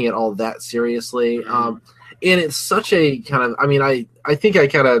really taking it all that seriously. And it's such a kind of, I mean, I think I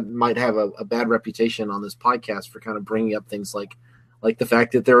kind of might have a bad reputation on this podcast for kind of bringing up things like the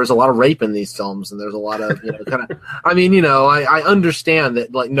fact that there is a lot of rape in these films, and there's a lot of, kind of, I mean, I understand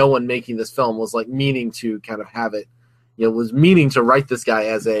that like no one making this film was like meaning to kind of have it, was meaning to write this guy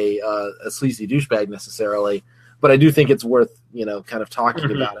as a sleazy douchebag necessarily. But I do think it's worth, kind of talking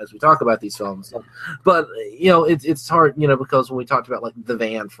about as we talk about these films. But, it's hard, because when we talked about, like, The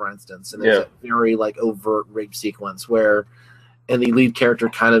Van, for instance, and there's a very, like, overt rape sequence and the lead character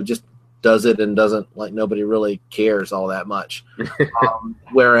kind of just does it and doesn't, like, nobody really cares all that much.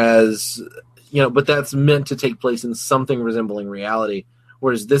 Whereas, but that's meant to take place in something resembling reality,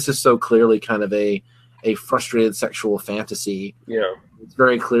 whereas this is so clearly kind of a frustrated sexual fantasy. Yeah. It's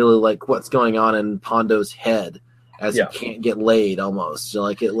very clearly, like, what's going on in Pondo's head. As he can't get laid, almost.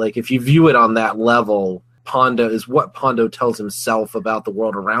 Like if you view it on that level, Pondo is what Pondo tells himself about the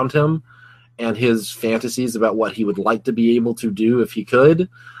world around him, and his fantasies about what he would like to be able to do if he could.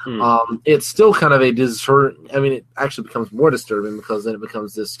 It's still kind of a I mean, it actually becomes more disturbing because then it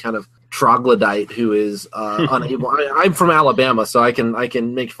becomes this kind of troglodyte who is unable. I'm from Alabama, so I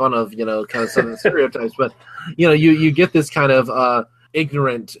can make fun of kind of some of the stereotypes, but you get this kind of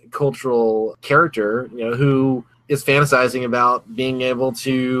ignorant cultural character who is fantasizing about being able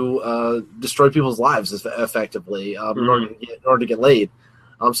to destroy people's lives effectively in order to get laid.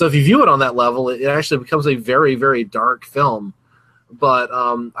 So if you view it on that level, it actually becomes a very, very dark film. But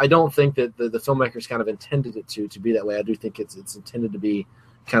I don't think that the filmmakers kind of intended it to be that way. I do think it's intended to be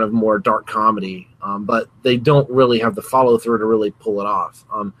kind of more dark comedy, but they don't really have the follow through to really pull it off.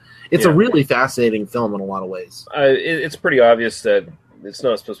 It's a really fascinating film in a lot of ways. It's pretty obvious that it's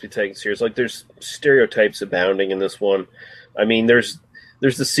not supposed to be taken serious. Like, there's stereotypes abounding in this one. I mean, there's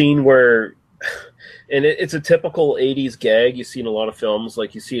the scene where, and it's a typical 80s gag you see in a lot of films.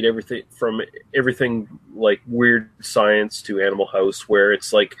 Like, you see it everything like Weird Science to Animal House, where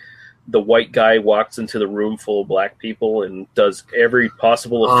it's like the white guy walks into the room full of black people and does every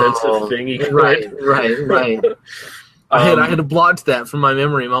possible offensive thing he could. Right. I had to blot that from my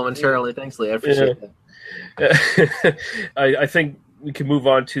memory momentarily. Thanks, Lee. I appreciate that. I think we can move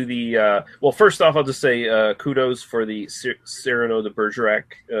on to the well, first off, I'll just say kudos for the Cyrano de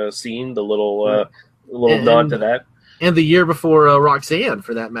Bergerac scene, the little nod to that. And the year before Roxanne,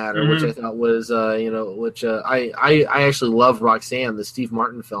 for that matter, which I thought was, I actually love Roxanne, the Steve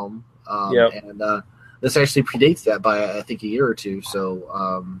Martin film. And this actually predates that by, I think, a year or two.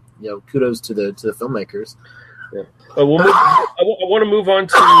 So, kudos to the filmmakers. Yeah. I want to move on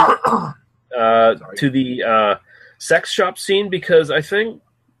to the sex shop scene, because I think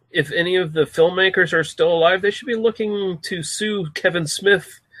if any of the filmmakers are still alive, they should be looking to sue Kevin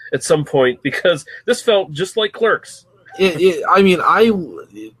Smith at some point, because this felt just like Clerks.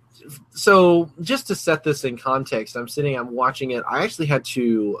 So just to set this in context, I'm watching it. I actually had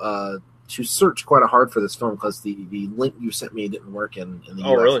to search quite hard for this film because the link you sent me didn't work in the US.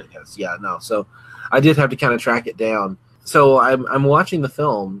 Oh, really? Yeah, no. So I did have to kind of track it down. So I'm watching the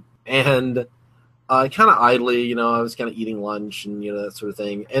film, and kind of idly, I was kind of eating lunch and that sort of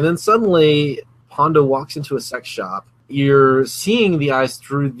thing. And then suddenly Pondo walks into a sex shop. You're seeing the eyes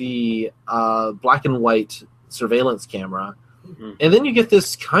through the black and white surveillance camera. Mm-hmm. And then you get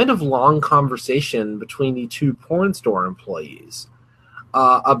this kind of long conversation between the two porn store employees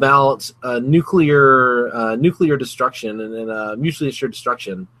about nuclear destruction and mutually assured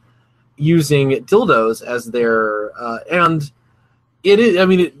destruction using dildos as their and it is. I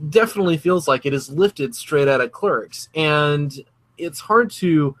mean, it definitely feels like it is lifted straight out of Clerks, and it's hard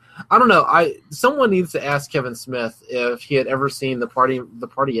to. I don't know. Someone needs to ask Kevin Smith if he had ever seen the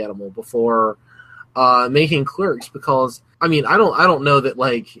party animal before making Clerks, because I mean, I don't know that,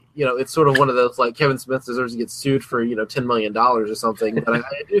 like, it's sort of one of those, like, Kevin Smith deserves to get sued for $10 million or something, but I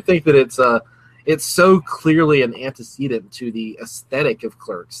do think that it's so clearly an antecedent to the aesthetic of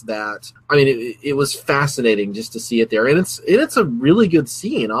Clerks that, I mean, it was fascinating just to see it there, and it's a really good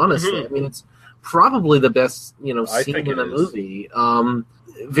scene, honestly. Mm-hmm. I mean, it's probably the best, I scene think in the it is. movie.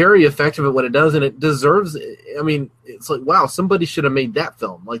 Very effective at what it does, and it deserves. I mean, it's like, wow, somebody should have made that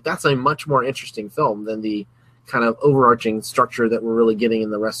film. Like, that's a much more interesting film than the kind of overarching structure that we're really getting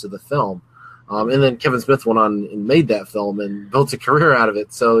in the rest of the film. And then Kevin Smith went on and made that film and built a career out of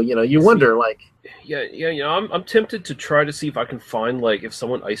it. So, you wonder, like... Yeah, I'm tempted to try to see if I can find, like, if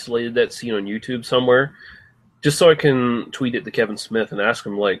someone isolated that scene on YouTube somewhere, just so I can tweet it to Kevin Smith and ask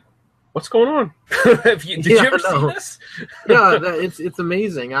him, like, what's going on? Did you ever see this? Yeah, it's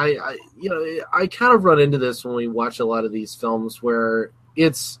amazing. I kind of run into this when we watch a lot of these films where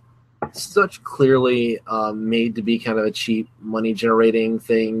it's such clearly made to be kind of a cheap money generating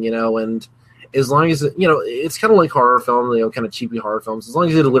thing, and as long as it's kind of like horror film, kind of cheapy horror films. As long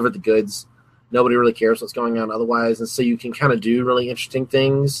as they deliver the goods, nobody really cares what's going on otherwise, and so you can kind of do really interesting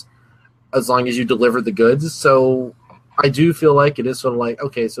things as long as you deliver the goods. So I do feel like it is sort of like,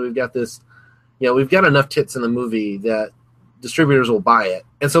 okay, so we've got this, we've got enough tits in the movie that distributors will buy it,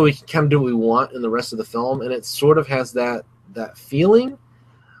 and so we can kind of do what we want in the rest of the film, and it sort of has that feeling.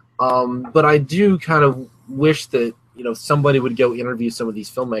 But I do kind of wish that somebody would go interview some of these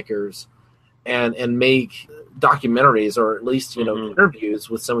filmmakers and make documentaries, or at least interviews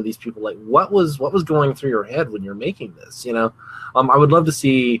with some of these people. Like, what was going through your head when you're making this? I would love to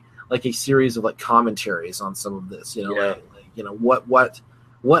see like a series of like commentaries on some of this.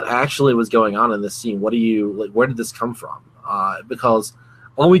 What actually was going on in this scene? What do you like? Where did this come from? Because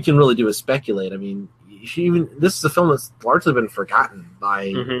all we can really do is speculate. I mean, this is a film that's largely been forgotten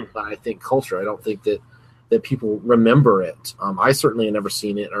by I think culture. I don't think that people remember it. I certainly have never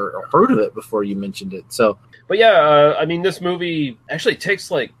seen it or heard of it before you mentioned it. So, but yeah, I mean, this movie actually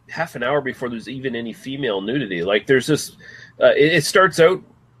takes like half an hour before there's even any female nudity. Like, there's this. It starts out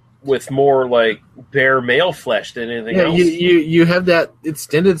with more like bare male flesh than anything else. You have that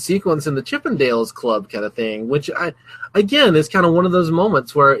extended sequence in the Chippendales Club kind of thing, which again is kind of one of those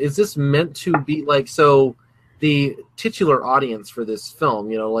moments where, is this meant to be like, so the titular audience for this film,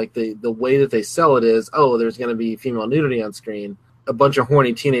 like the way that they sell it is, oh, there's going to be female nudity on screen. A bunch of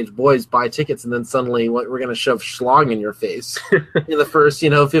horny teenage boys buy tickets, and then suddenly we're going to shove schlong in your face in the first,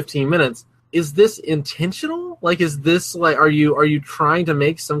 15 minutes. Is this intentional? Like, is this like, are you trying to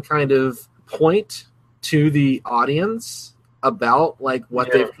make some kind of point to the audience about like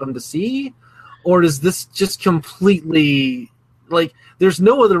what they've come to see? Or is this just completely like, there's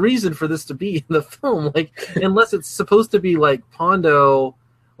no other reason for this to be in the film, like, unless it's supposed to be like Pondo,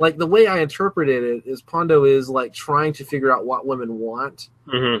 like the way I interpreted it is Pondo is like trying to figure out what women want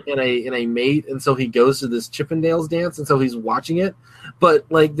in a mate, and so he goes to this Chippendales dance, and so he's watching it, but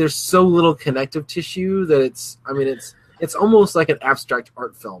like there's so little connective tissue that it's almost like an abstract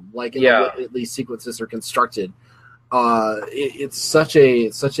art film, like in the way that these sequences are constructed. It's such a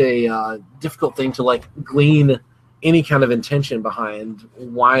difficult thing to like glean any kind of intention behind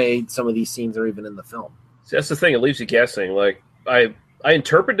why some of these scenes are even in the film. See, that's the thing; it leaves you guessing. Like, I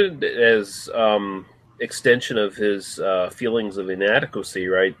interpreted it as extension of his feelings of inadequacy,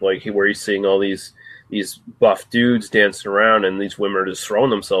 right? Like, where he's seeing all these buff dudes dancing around, and these women are just throwing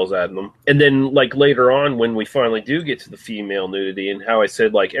themselves at them. And then, like, later on, when we finally do get to the female nudity, and how I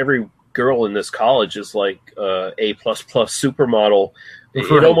said, like, every girl in this college is like A++ supermodel.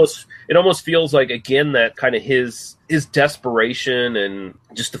 It almost feels like, again, that kind of his desperation, and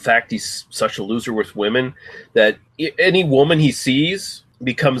just the fact he's such a loser with women, that any woman he sees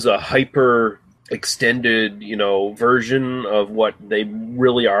becomes a hyper extended, version of what they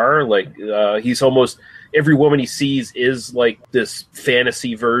really are. Like, he's almost, every woman he sees is like this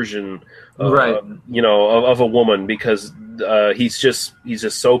fantasy version of, of a woman, because he's just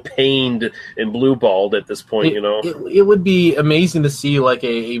so pained and blue-balled at this point. It would be amazing to see like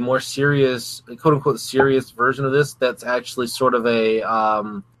a more serious, quote unquote serious version of this. That's actually sort of a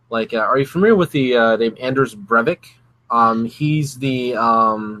are you familiar with the name Anders Breivik?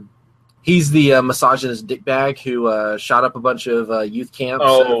 He's the misogynist dickbag who shot up a bunch of youth camps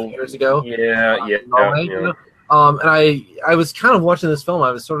a few years ago. And I was kind of watching this film.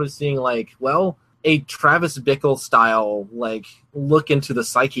 I was sort of seeing like, well, a Travis Bickle style like look into the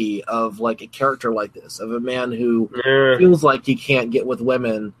psyche of like a character like this, of a man who feels like he can't get with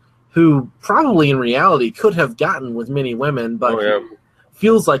women, who probably in reality could have gotten with many women, but who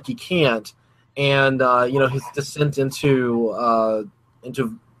feels like he can't, and his descent into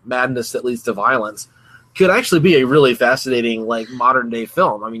madness that leads to violence could actually be a really fascinating like modern day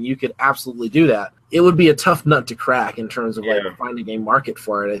film. I mean, you could absolutely do that. It would be a tough nut to crack in terms of like finding a market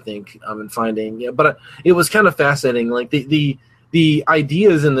for it, I think, and finding. But it was kind of fascinating. Like the the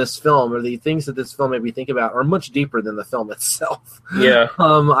ideas in this film, or the things that this film made me think about, are much deeper than the film itself. Yeah.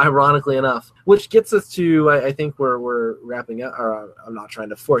 Ironically enough, which gets us to, I think we're wrapping up. Or I'm not trying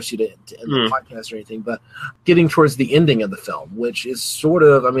to force you to end the podcast or anything, but getting towards the ending of the film, which is sort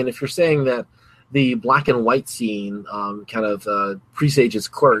of, I mean, if you're saying that the black and white scene kind of presages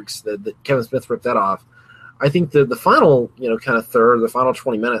Clerks, that Kevin Smith ripped that off. I think the final, kind of third, the final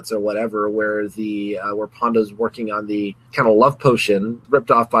 20 minutes or whatever, where where Pondo's working on the kind of love potion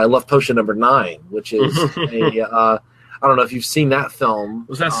ripped off by Love Potion number 9, which is I don't know if you've seen that film.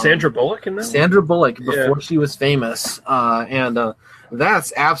 Was that Sandra Bullock in that? Sandra Bullock before she was famous, and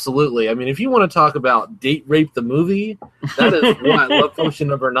that's absolutely. I mean, if you want to talk about date rape the movie, that is what Love Potion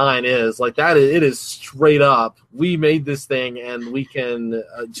number 9 is. Like that, it is straight up. We made this thing, and we can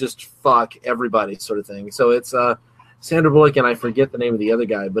just fuck everybody, sort of thing. So it's Sandra Bullock, and I forget the name of the other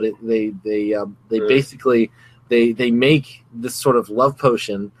guy, but they basically they make this sort of love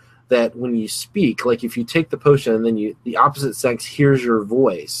potion that when you speak, like if you take the potion and then the opposite sex hears your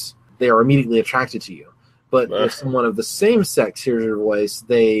voice, they are immediately attracted to you. But if someone of the same sex hears your voice,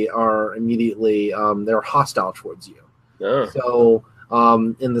 they are immediately they're hostile towards you. Oh.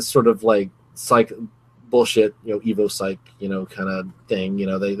 So in this sort of like psych bullshit, Evo psych, kind of thing,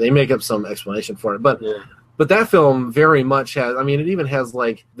 they make up some explanation for it. But that film very much has. I mean, it even has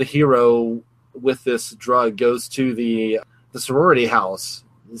like the hero with this drug goes to the sorority house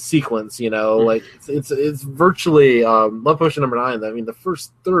sequence. Like it's virtually Love Potion number 9. I mean, the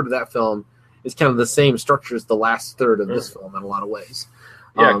first third of that film is kind of the same structure as the last third of this film in a lot of ways.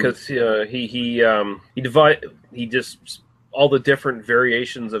 Yeah, because he just all the different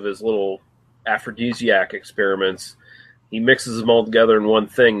variations of his little aphrodisiac experiments. He mixes them all together in one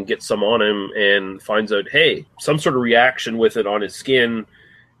thing, gets some on him, and finds out, hey, some sort of reaction with it on his skin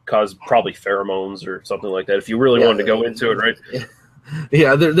caused probably pheromones or something like that. If you really wanted to go into it, right?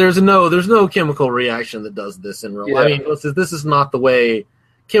 Yeah, there's no chemical reaction that does this in real life. I mean, this is not the way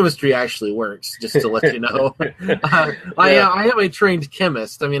chemistry actually works, just to let you know. I am a trained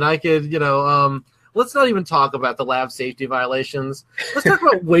chemist. I mean, I could, let's not even talk about the lab safety violations. Let's talk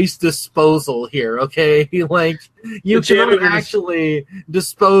about waste disposal here, okay? Like, you cannot actually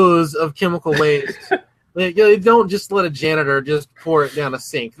dispose of chemical waste. Like, you don't just let a janitor just pour it down a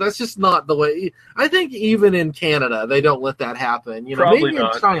sink. That's just not the way. I think even in Canada, they don't let that happen. Probably maybe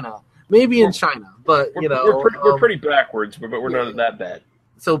not. In China. Maybe in China, but, We're pretty backwards, but we're not that bad.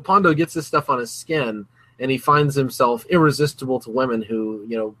 So Pondo gets this stuff on his skin, and he finds himself irresistible to women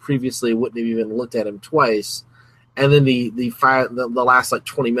who, previously wouldn't have even looked at him twice. And then the last like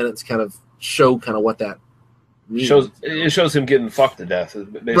 20 minutes kind of show kind of what that means. It shows him getting fucked to death,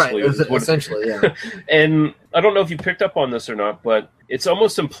 basically. Right, essentially, yeah. And I don't know if you picked up on this or not, but it's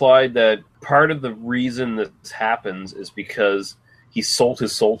almost implied that part of the reason this happens is because he sold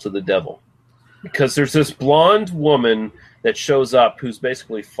his soul to the devil. Because there's this blonde woman that shows up who's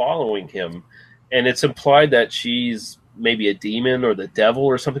basically following him, and it's implied that she's maybe a demon or the devil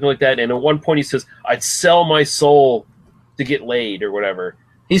or something like that. And at one point he says, I'd sell my soul to get laid or whatever.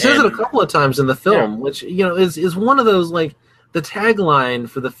 He says it a couple of times in the film, which, is one of those, like, the tagline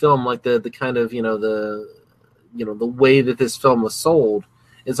for the film, like the kind of, the way that this film was sold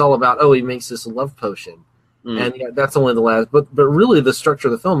is all about, he makes this love potion. And that's only the last, but really the structure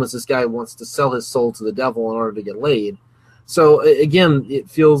of the film is this guy wants to sell his soul to the devil in order to get laid. So again, it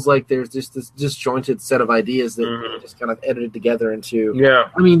feels like there's just this disjointed set of ideas that just kind of edited together into. Yeah,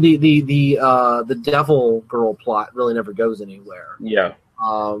 I mean the devil girl plot really never goes anywhere. Yeah,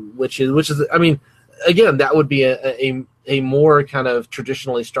 which is I mean, again, that would be a more kind of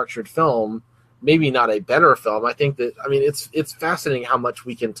traditionally structured film. Maybe not a better film. I think that it's fascinating how much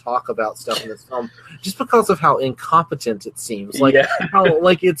we can talk about stuff in this film just because of how incompetent it seems. Like how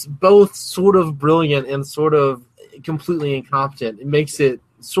like it's both sort of brilliant and sort of completely incompetent. It makes it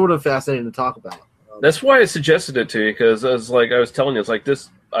sort of fascinating to talk about. That's why I suggested it to you, because I was telling you, it's like this.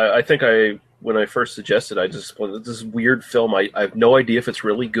 I think when I first suggested, I just explained this weird film. I have no idea if it's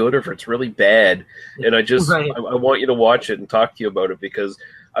really good or if it's really bad, and I just I want you to watch it and talk to you about it because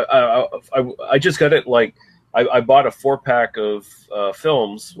I just got it. Like I bought a 4-pack of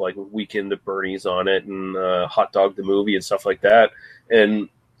films, like Weekend at Bernie's on it and Hot Dog the Movie and stuff like that, and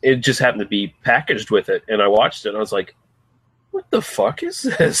it just happened to be packaged with it, and I watched it, and I was like, what the fuck is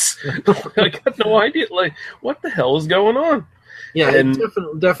this? I got no idea. Like, what the hell is going on? Yeah, and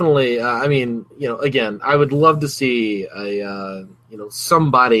definitely. I mean, again, I would love to see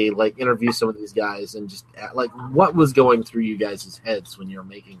somebody like interview some of these guys and just like what was going through you guys' heads when you're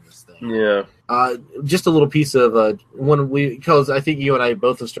making this thing. Yeah. Just a little piece of because I think you and I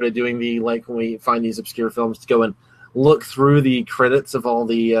both have started doing when we find these obscure films to go and look through the credits of all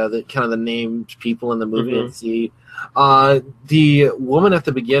the kind of the named people in the movie and see the woman at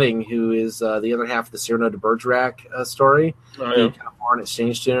the beginning who is the other half of the Cyrano de Bergerac story, the kind of foreign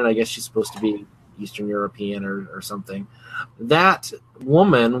exchange student. I guess she's supposed to be Eastern European or something. That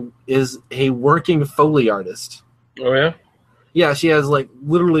woman is a working Foley artist. Oh yeah. Yeah, she has like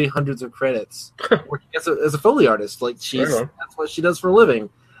literally hundreds of credits working as a Foley artist. Like that's what she does for a living.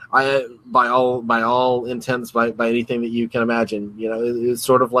 By all intents, by anything that you can imagine, it's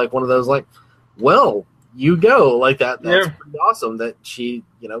sort of like one of those like, well, you go like that. That's pretty awesome. That she,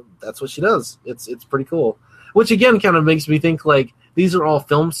 that's what she does. It's pretty cool. Which again kind of makes me think like these are all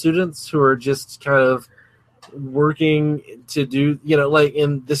film students who are just kind of working to do,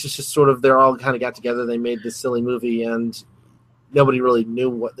 and this is just sort of they're all kind of got together. They made this silly movie and nobody really knew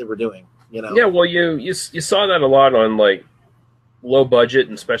what they were doing. Yeah, well, you saw that a lot on like low budget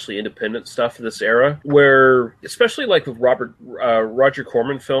and especially independent stuff of this era, where especially like with Roger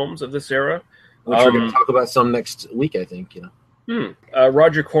Corman films of this era, which we're going to talk about some next week, I think.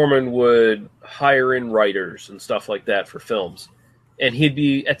 Roger Corman would hire in writers and stuff like that for films, and he'd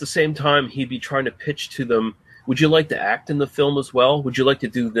be at the same time he'd be trying to pitch to them, would you like to act in the film as well? Would you like to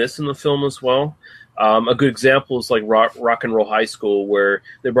do this in the film as well? A good example is like Rock and Roll High School, where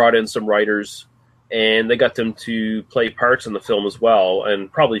they brought in some writers and they got them to play parts in the film as well,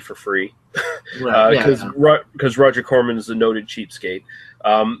 and probably for free, because Roger Corman is a noted cheapskate.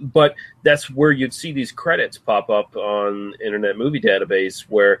 But that's where you'd see these credits pop up on Internet Movie Database,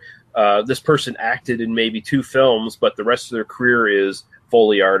 where this person acted in maybe 2 films, but the rest of their career is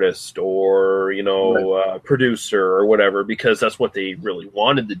Foley artist or producer or whatever, because that's what they really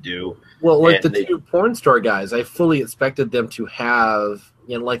wanted to do. Well, like the 2 porn star guys, I fully expected them to have,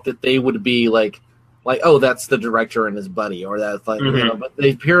 like that they would be like, oh, that's the director and his buddy, or that's like, but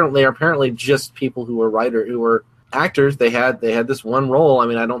they are apparently just people who were actors. They had this one role. I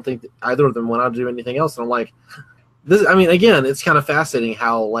mean, I don't think either of them went on to do anything else. And I'm like, this. I mean, again, it's kind of fascinating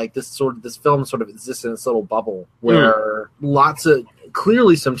how like this film sort of exists in this little bubble where lots of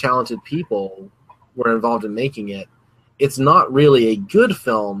clearly some talented people were involved in making it. It's not really a good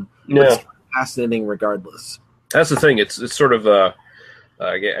film, but it's fascinating regardless. That's the thing. It's sort of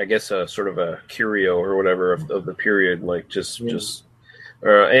I guess a sort of a curio or whatever of the period, like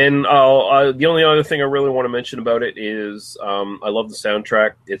and the only other thing I really want to mention about it is I love the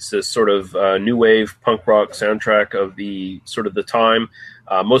soundtrack. It's this sort of new wave punk rock soundtrack of the sort of the time.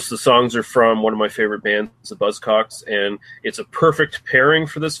 Most of the songs are from one of my favorite bands, the Buzzcocks, and it's a perfect pairing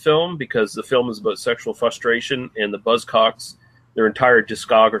for this film because the film is about sexual frustration, and the Buzzcocks, their entire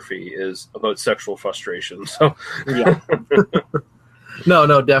discography is about sexual frustration. So yeah.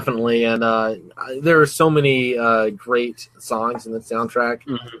 No, definitely, and there are so many great songs in the soundtrack.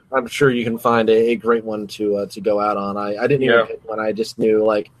 I'm sure you can find a great one to go out on. I didn't even pick one. I just knew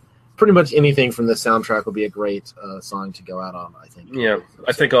like pretty much anything from the soundtrack would be a great song to go out on. I think. Yeah,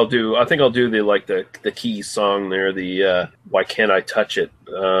 I think I'll do the Keys song there. The Why Can't I Touch It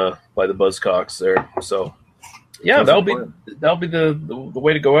by the Buzzcocks there. So yeah, that'll be the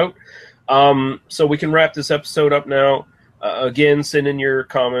way to go out. So we can wrap this episode up now. Again, send in your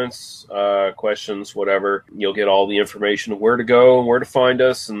comments, questions, whatever. You'll get all the information of where to go and where to find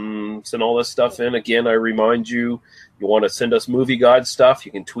us, and send all this stuff in. Again, I remind you, you want to send us Movie God stuff,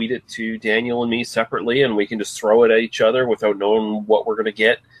 you can tweet it to Daniel and me separately, and we can just throw it at each other without knowing what we're going to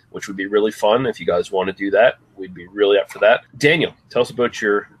get, which would be really fun. If you guys want to do that, we'd be really up for that. Daniel, tell us about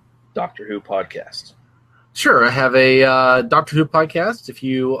your Doctor Who podcast. Sure, I have a Doctor Who podcast. If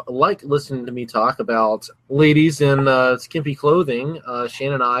you like listening to me talk about ladies in skimpy clothing,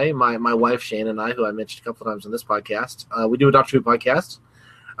 Shane and I, my wife Shane and I, who I mentioned a couple of times on this podcast, we do a Doctor Who podcast.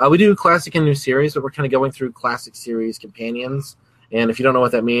 We do classic and new series, but we're kind of going through classic series companions. And if you don't know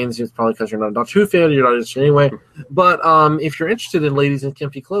what that means, it's probably because you're not a Doctor Who fan, you're not interested anyway. But if you're interested in ladies in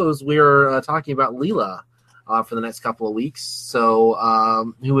skimpy clothes, we are talking about Leela for the next couple of weeks.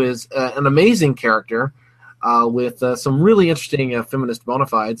 So, who is an amazing character. With some really interesting feminist bona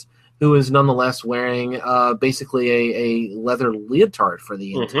fides, who is nonetheless wearing basically a leather leotard for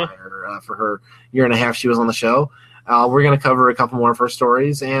the entire for her year and a half she was on the show. We're going to cover a couple more of her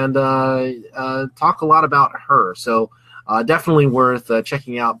stories and talk a lot about her. So definitely worth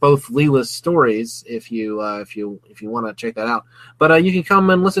checking out both Leela's stories if you want to check that out. But you can come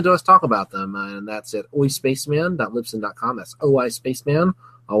and listen to us talk about them, and that's at oispaceman.libsyn.com. That's oispaceman.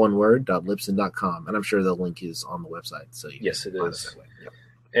 All one word, .libsyn.com. And I'm sure the link is on the website. So yes, it is. Yep.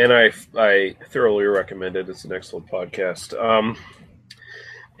 And I thoroughly recommend it. It's an excellent podcast.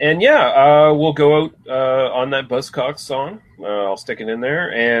 And yeah, we'll go out on that Buzzcocks song. I'll stick it in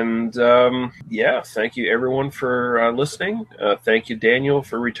there. And yeah, thank you everyone for listening. Thank you, Daniel,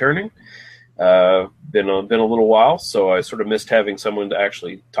 for returning. Been a little while, so I sort of missed having someone to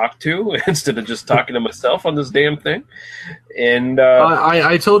actually talk to instead of just talking to myself on this damn thing. And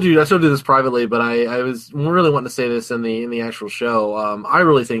I told you this privately, but I was really wanting to say this in the actual show. I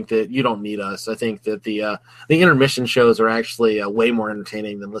really think that you don't need us. I think that the intermission shows are actually way more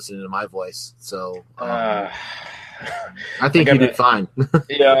entertaining than listening to my voice. So I think you did fine.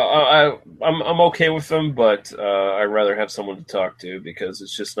 Yeah, I'm okay with them, but I'd rather have someone to talk to because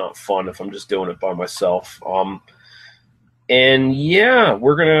it's just not fun if I'm just doing it by myself. And yeah,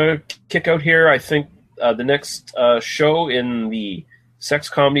 we're gonna kick out here. I think the next show in the sex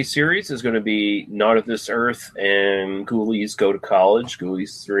comedy series is going to be Not of This Earth and Ghoulies Go to College,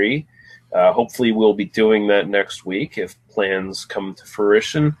 Ghoulies 3. Hopefully we'll be doing that next week if plans come to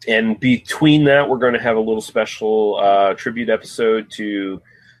fruition. And between that, we're going to have a little special tribute episode to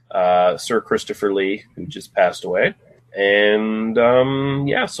Sir Christopher Lee, who just passed away. And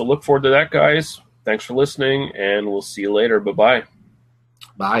yeah, so look forward to that, guys. Thanks for listening, and we'll see you later. Bye-bye.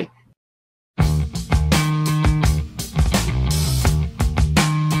 Bye.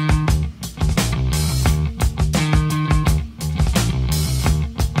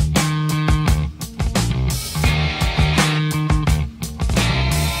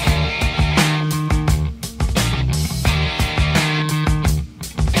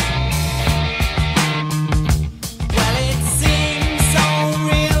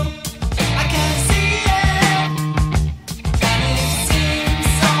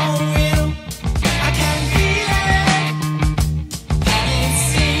 So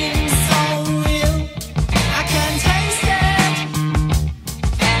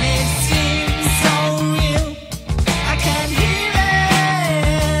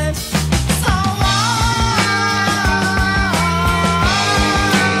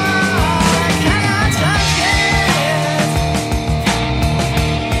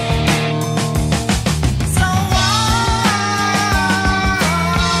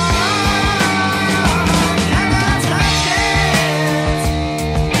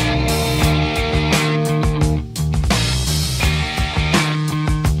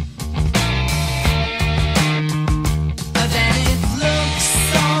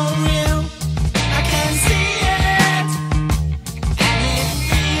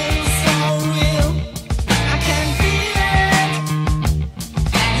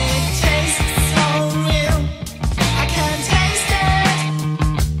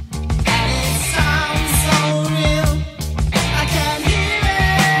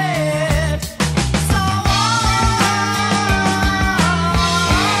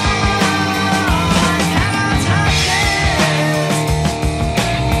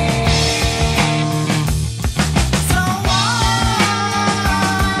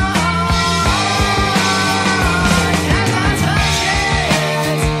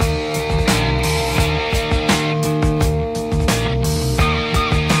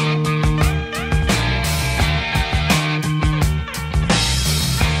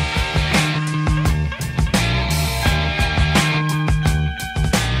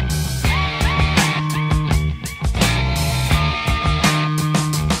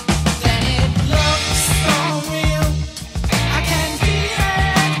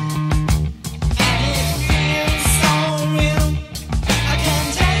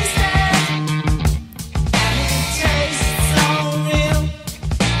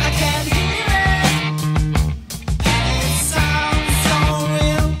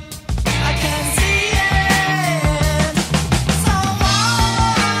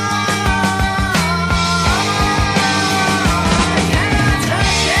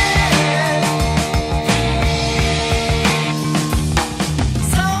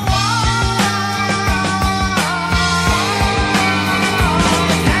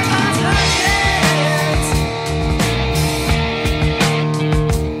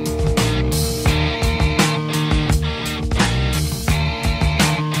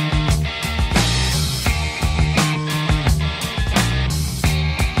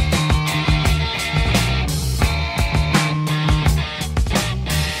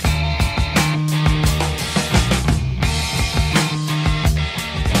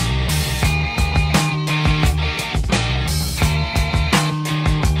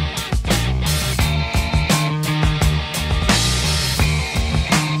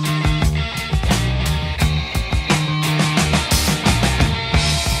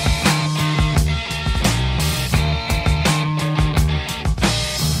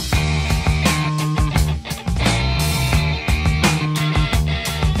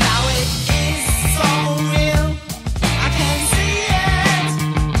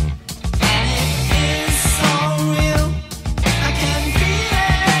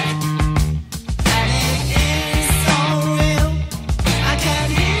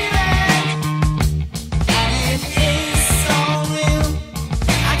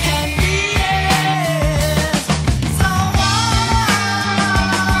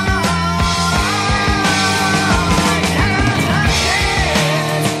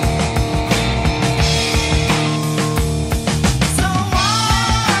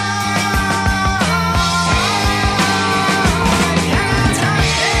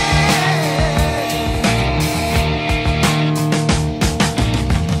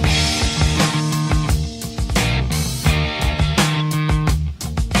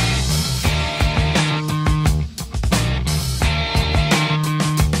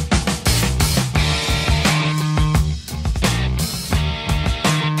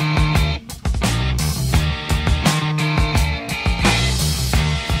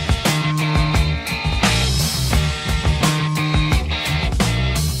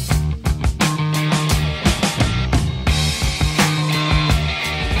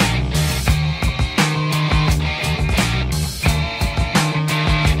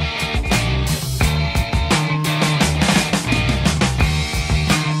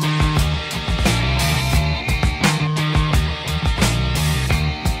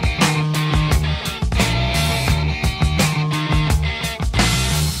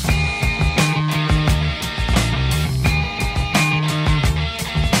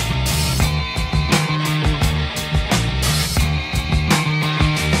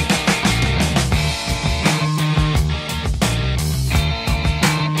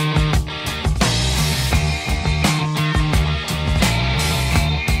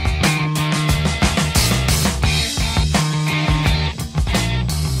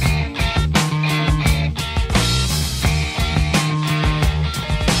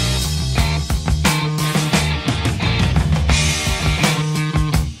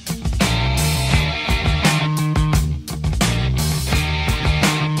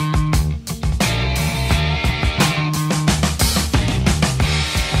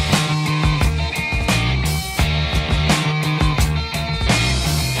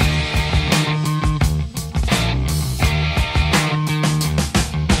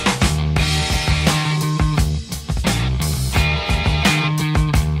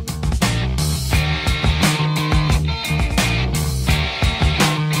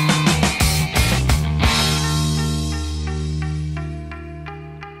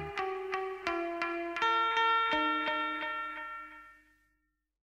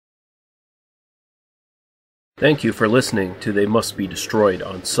Thank you for listening to They Must Be Destroyed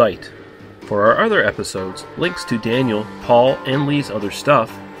on Sight. For our other episodes, links to Daniel, Paul, and Lee's other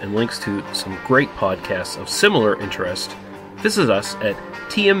stuff, and links to some great podcasts of similar interest, visit us at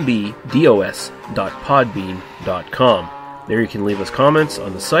tmbdos.podbean.com. There you can leave us comments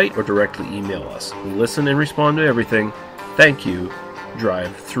on the site or directly email us. We listen and respond to everything. Thank you.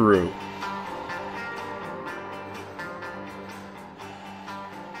 Drive through.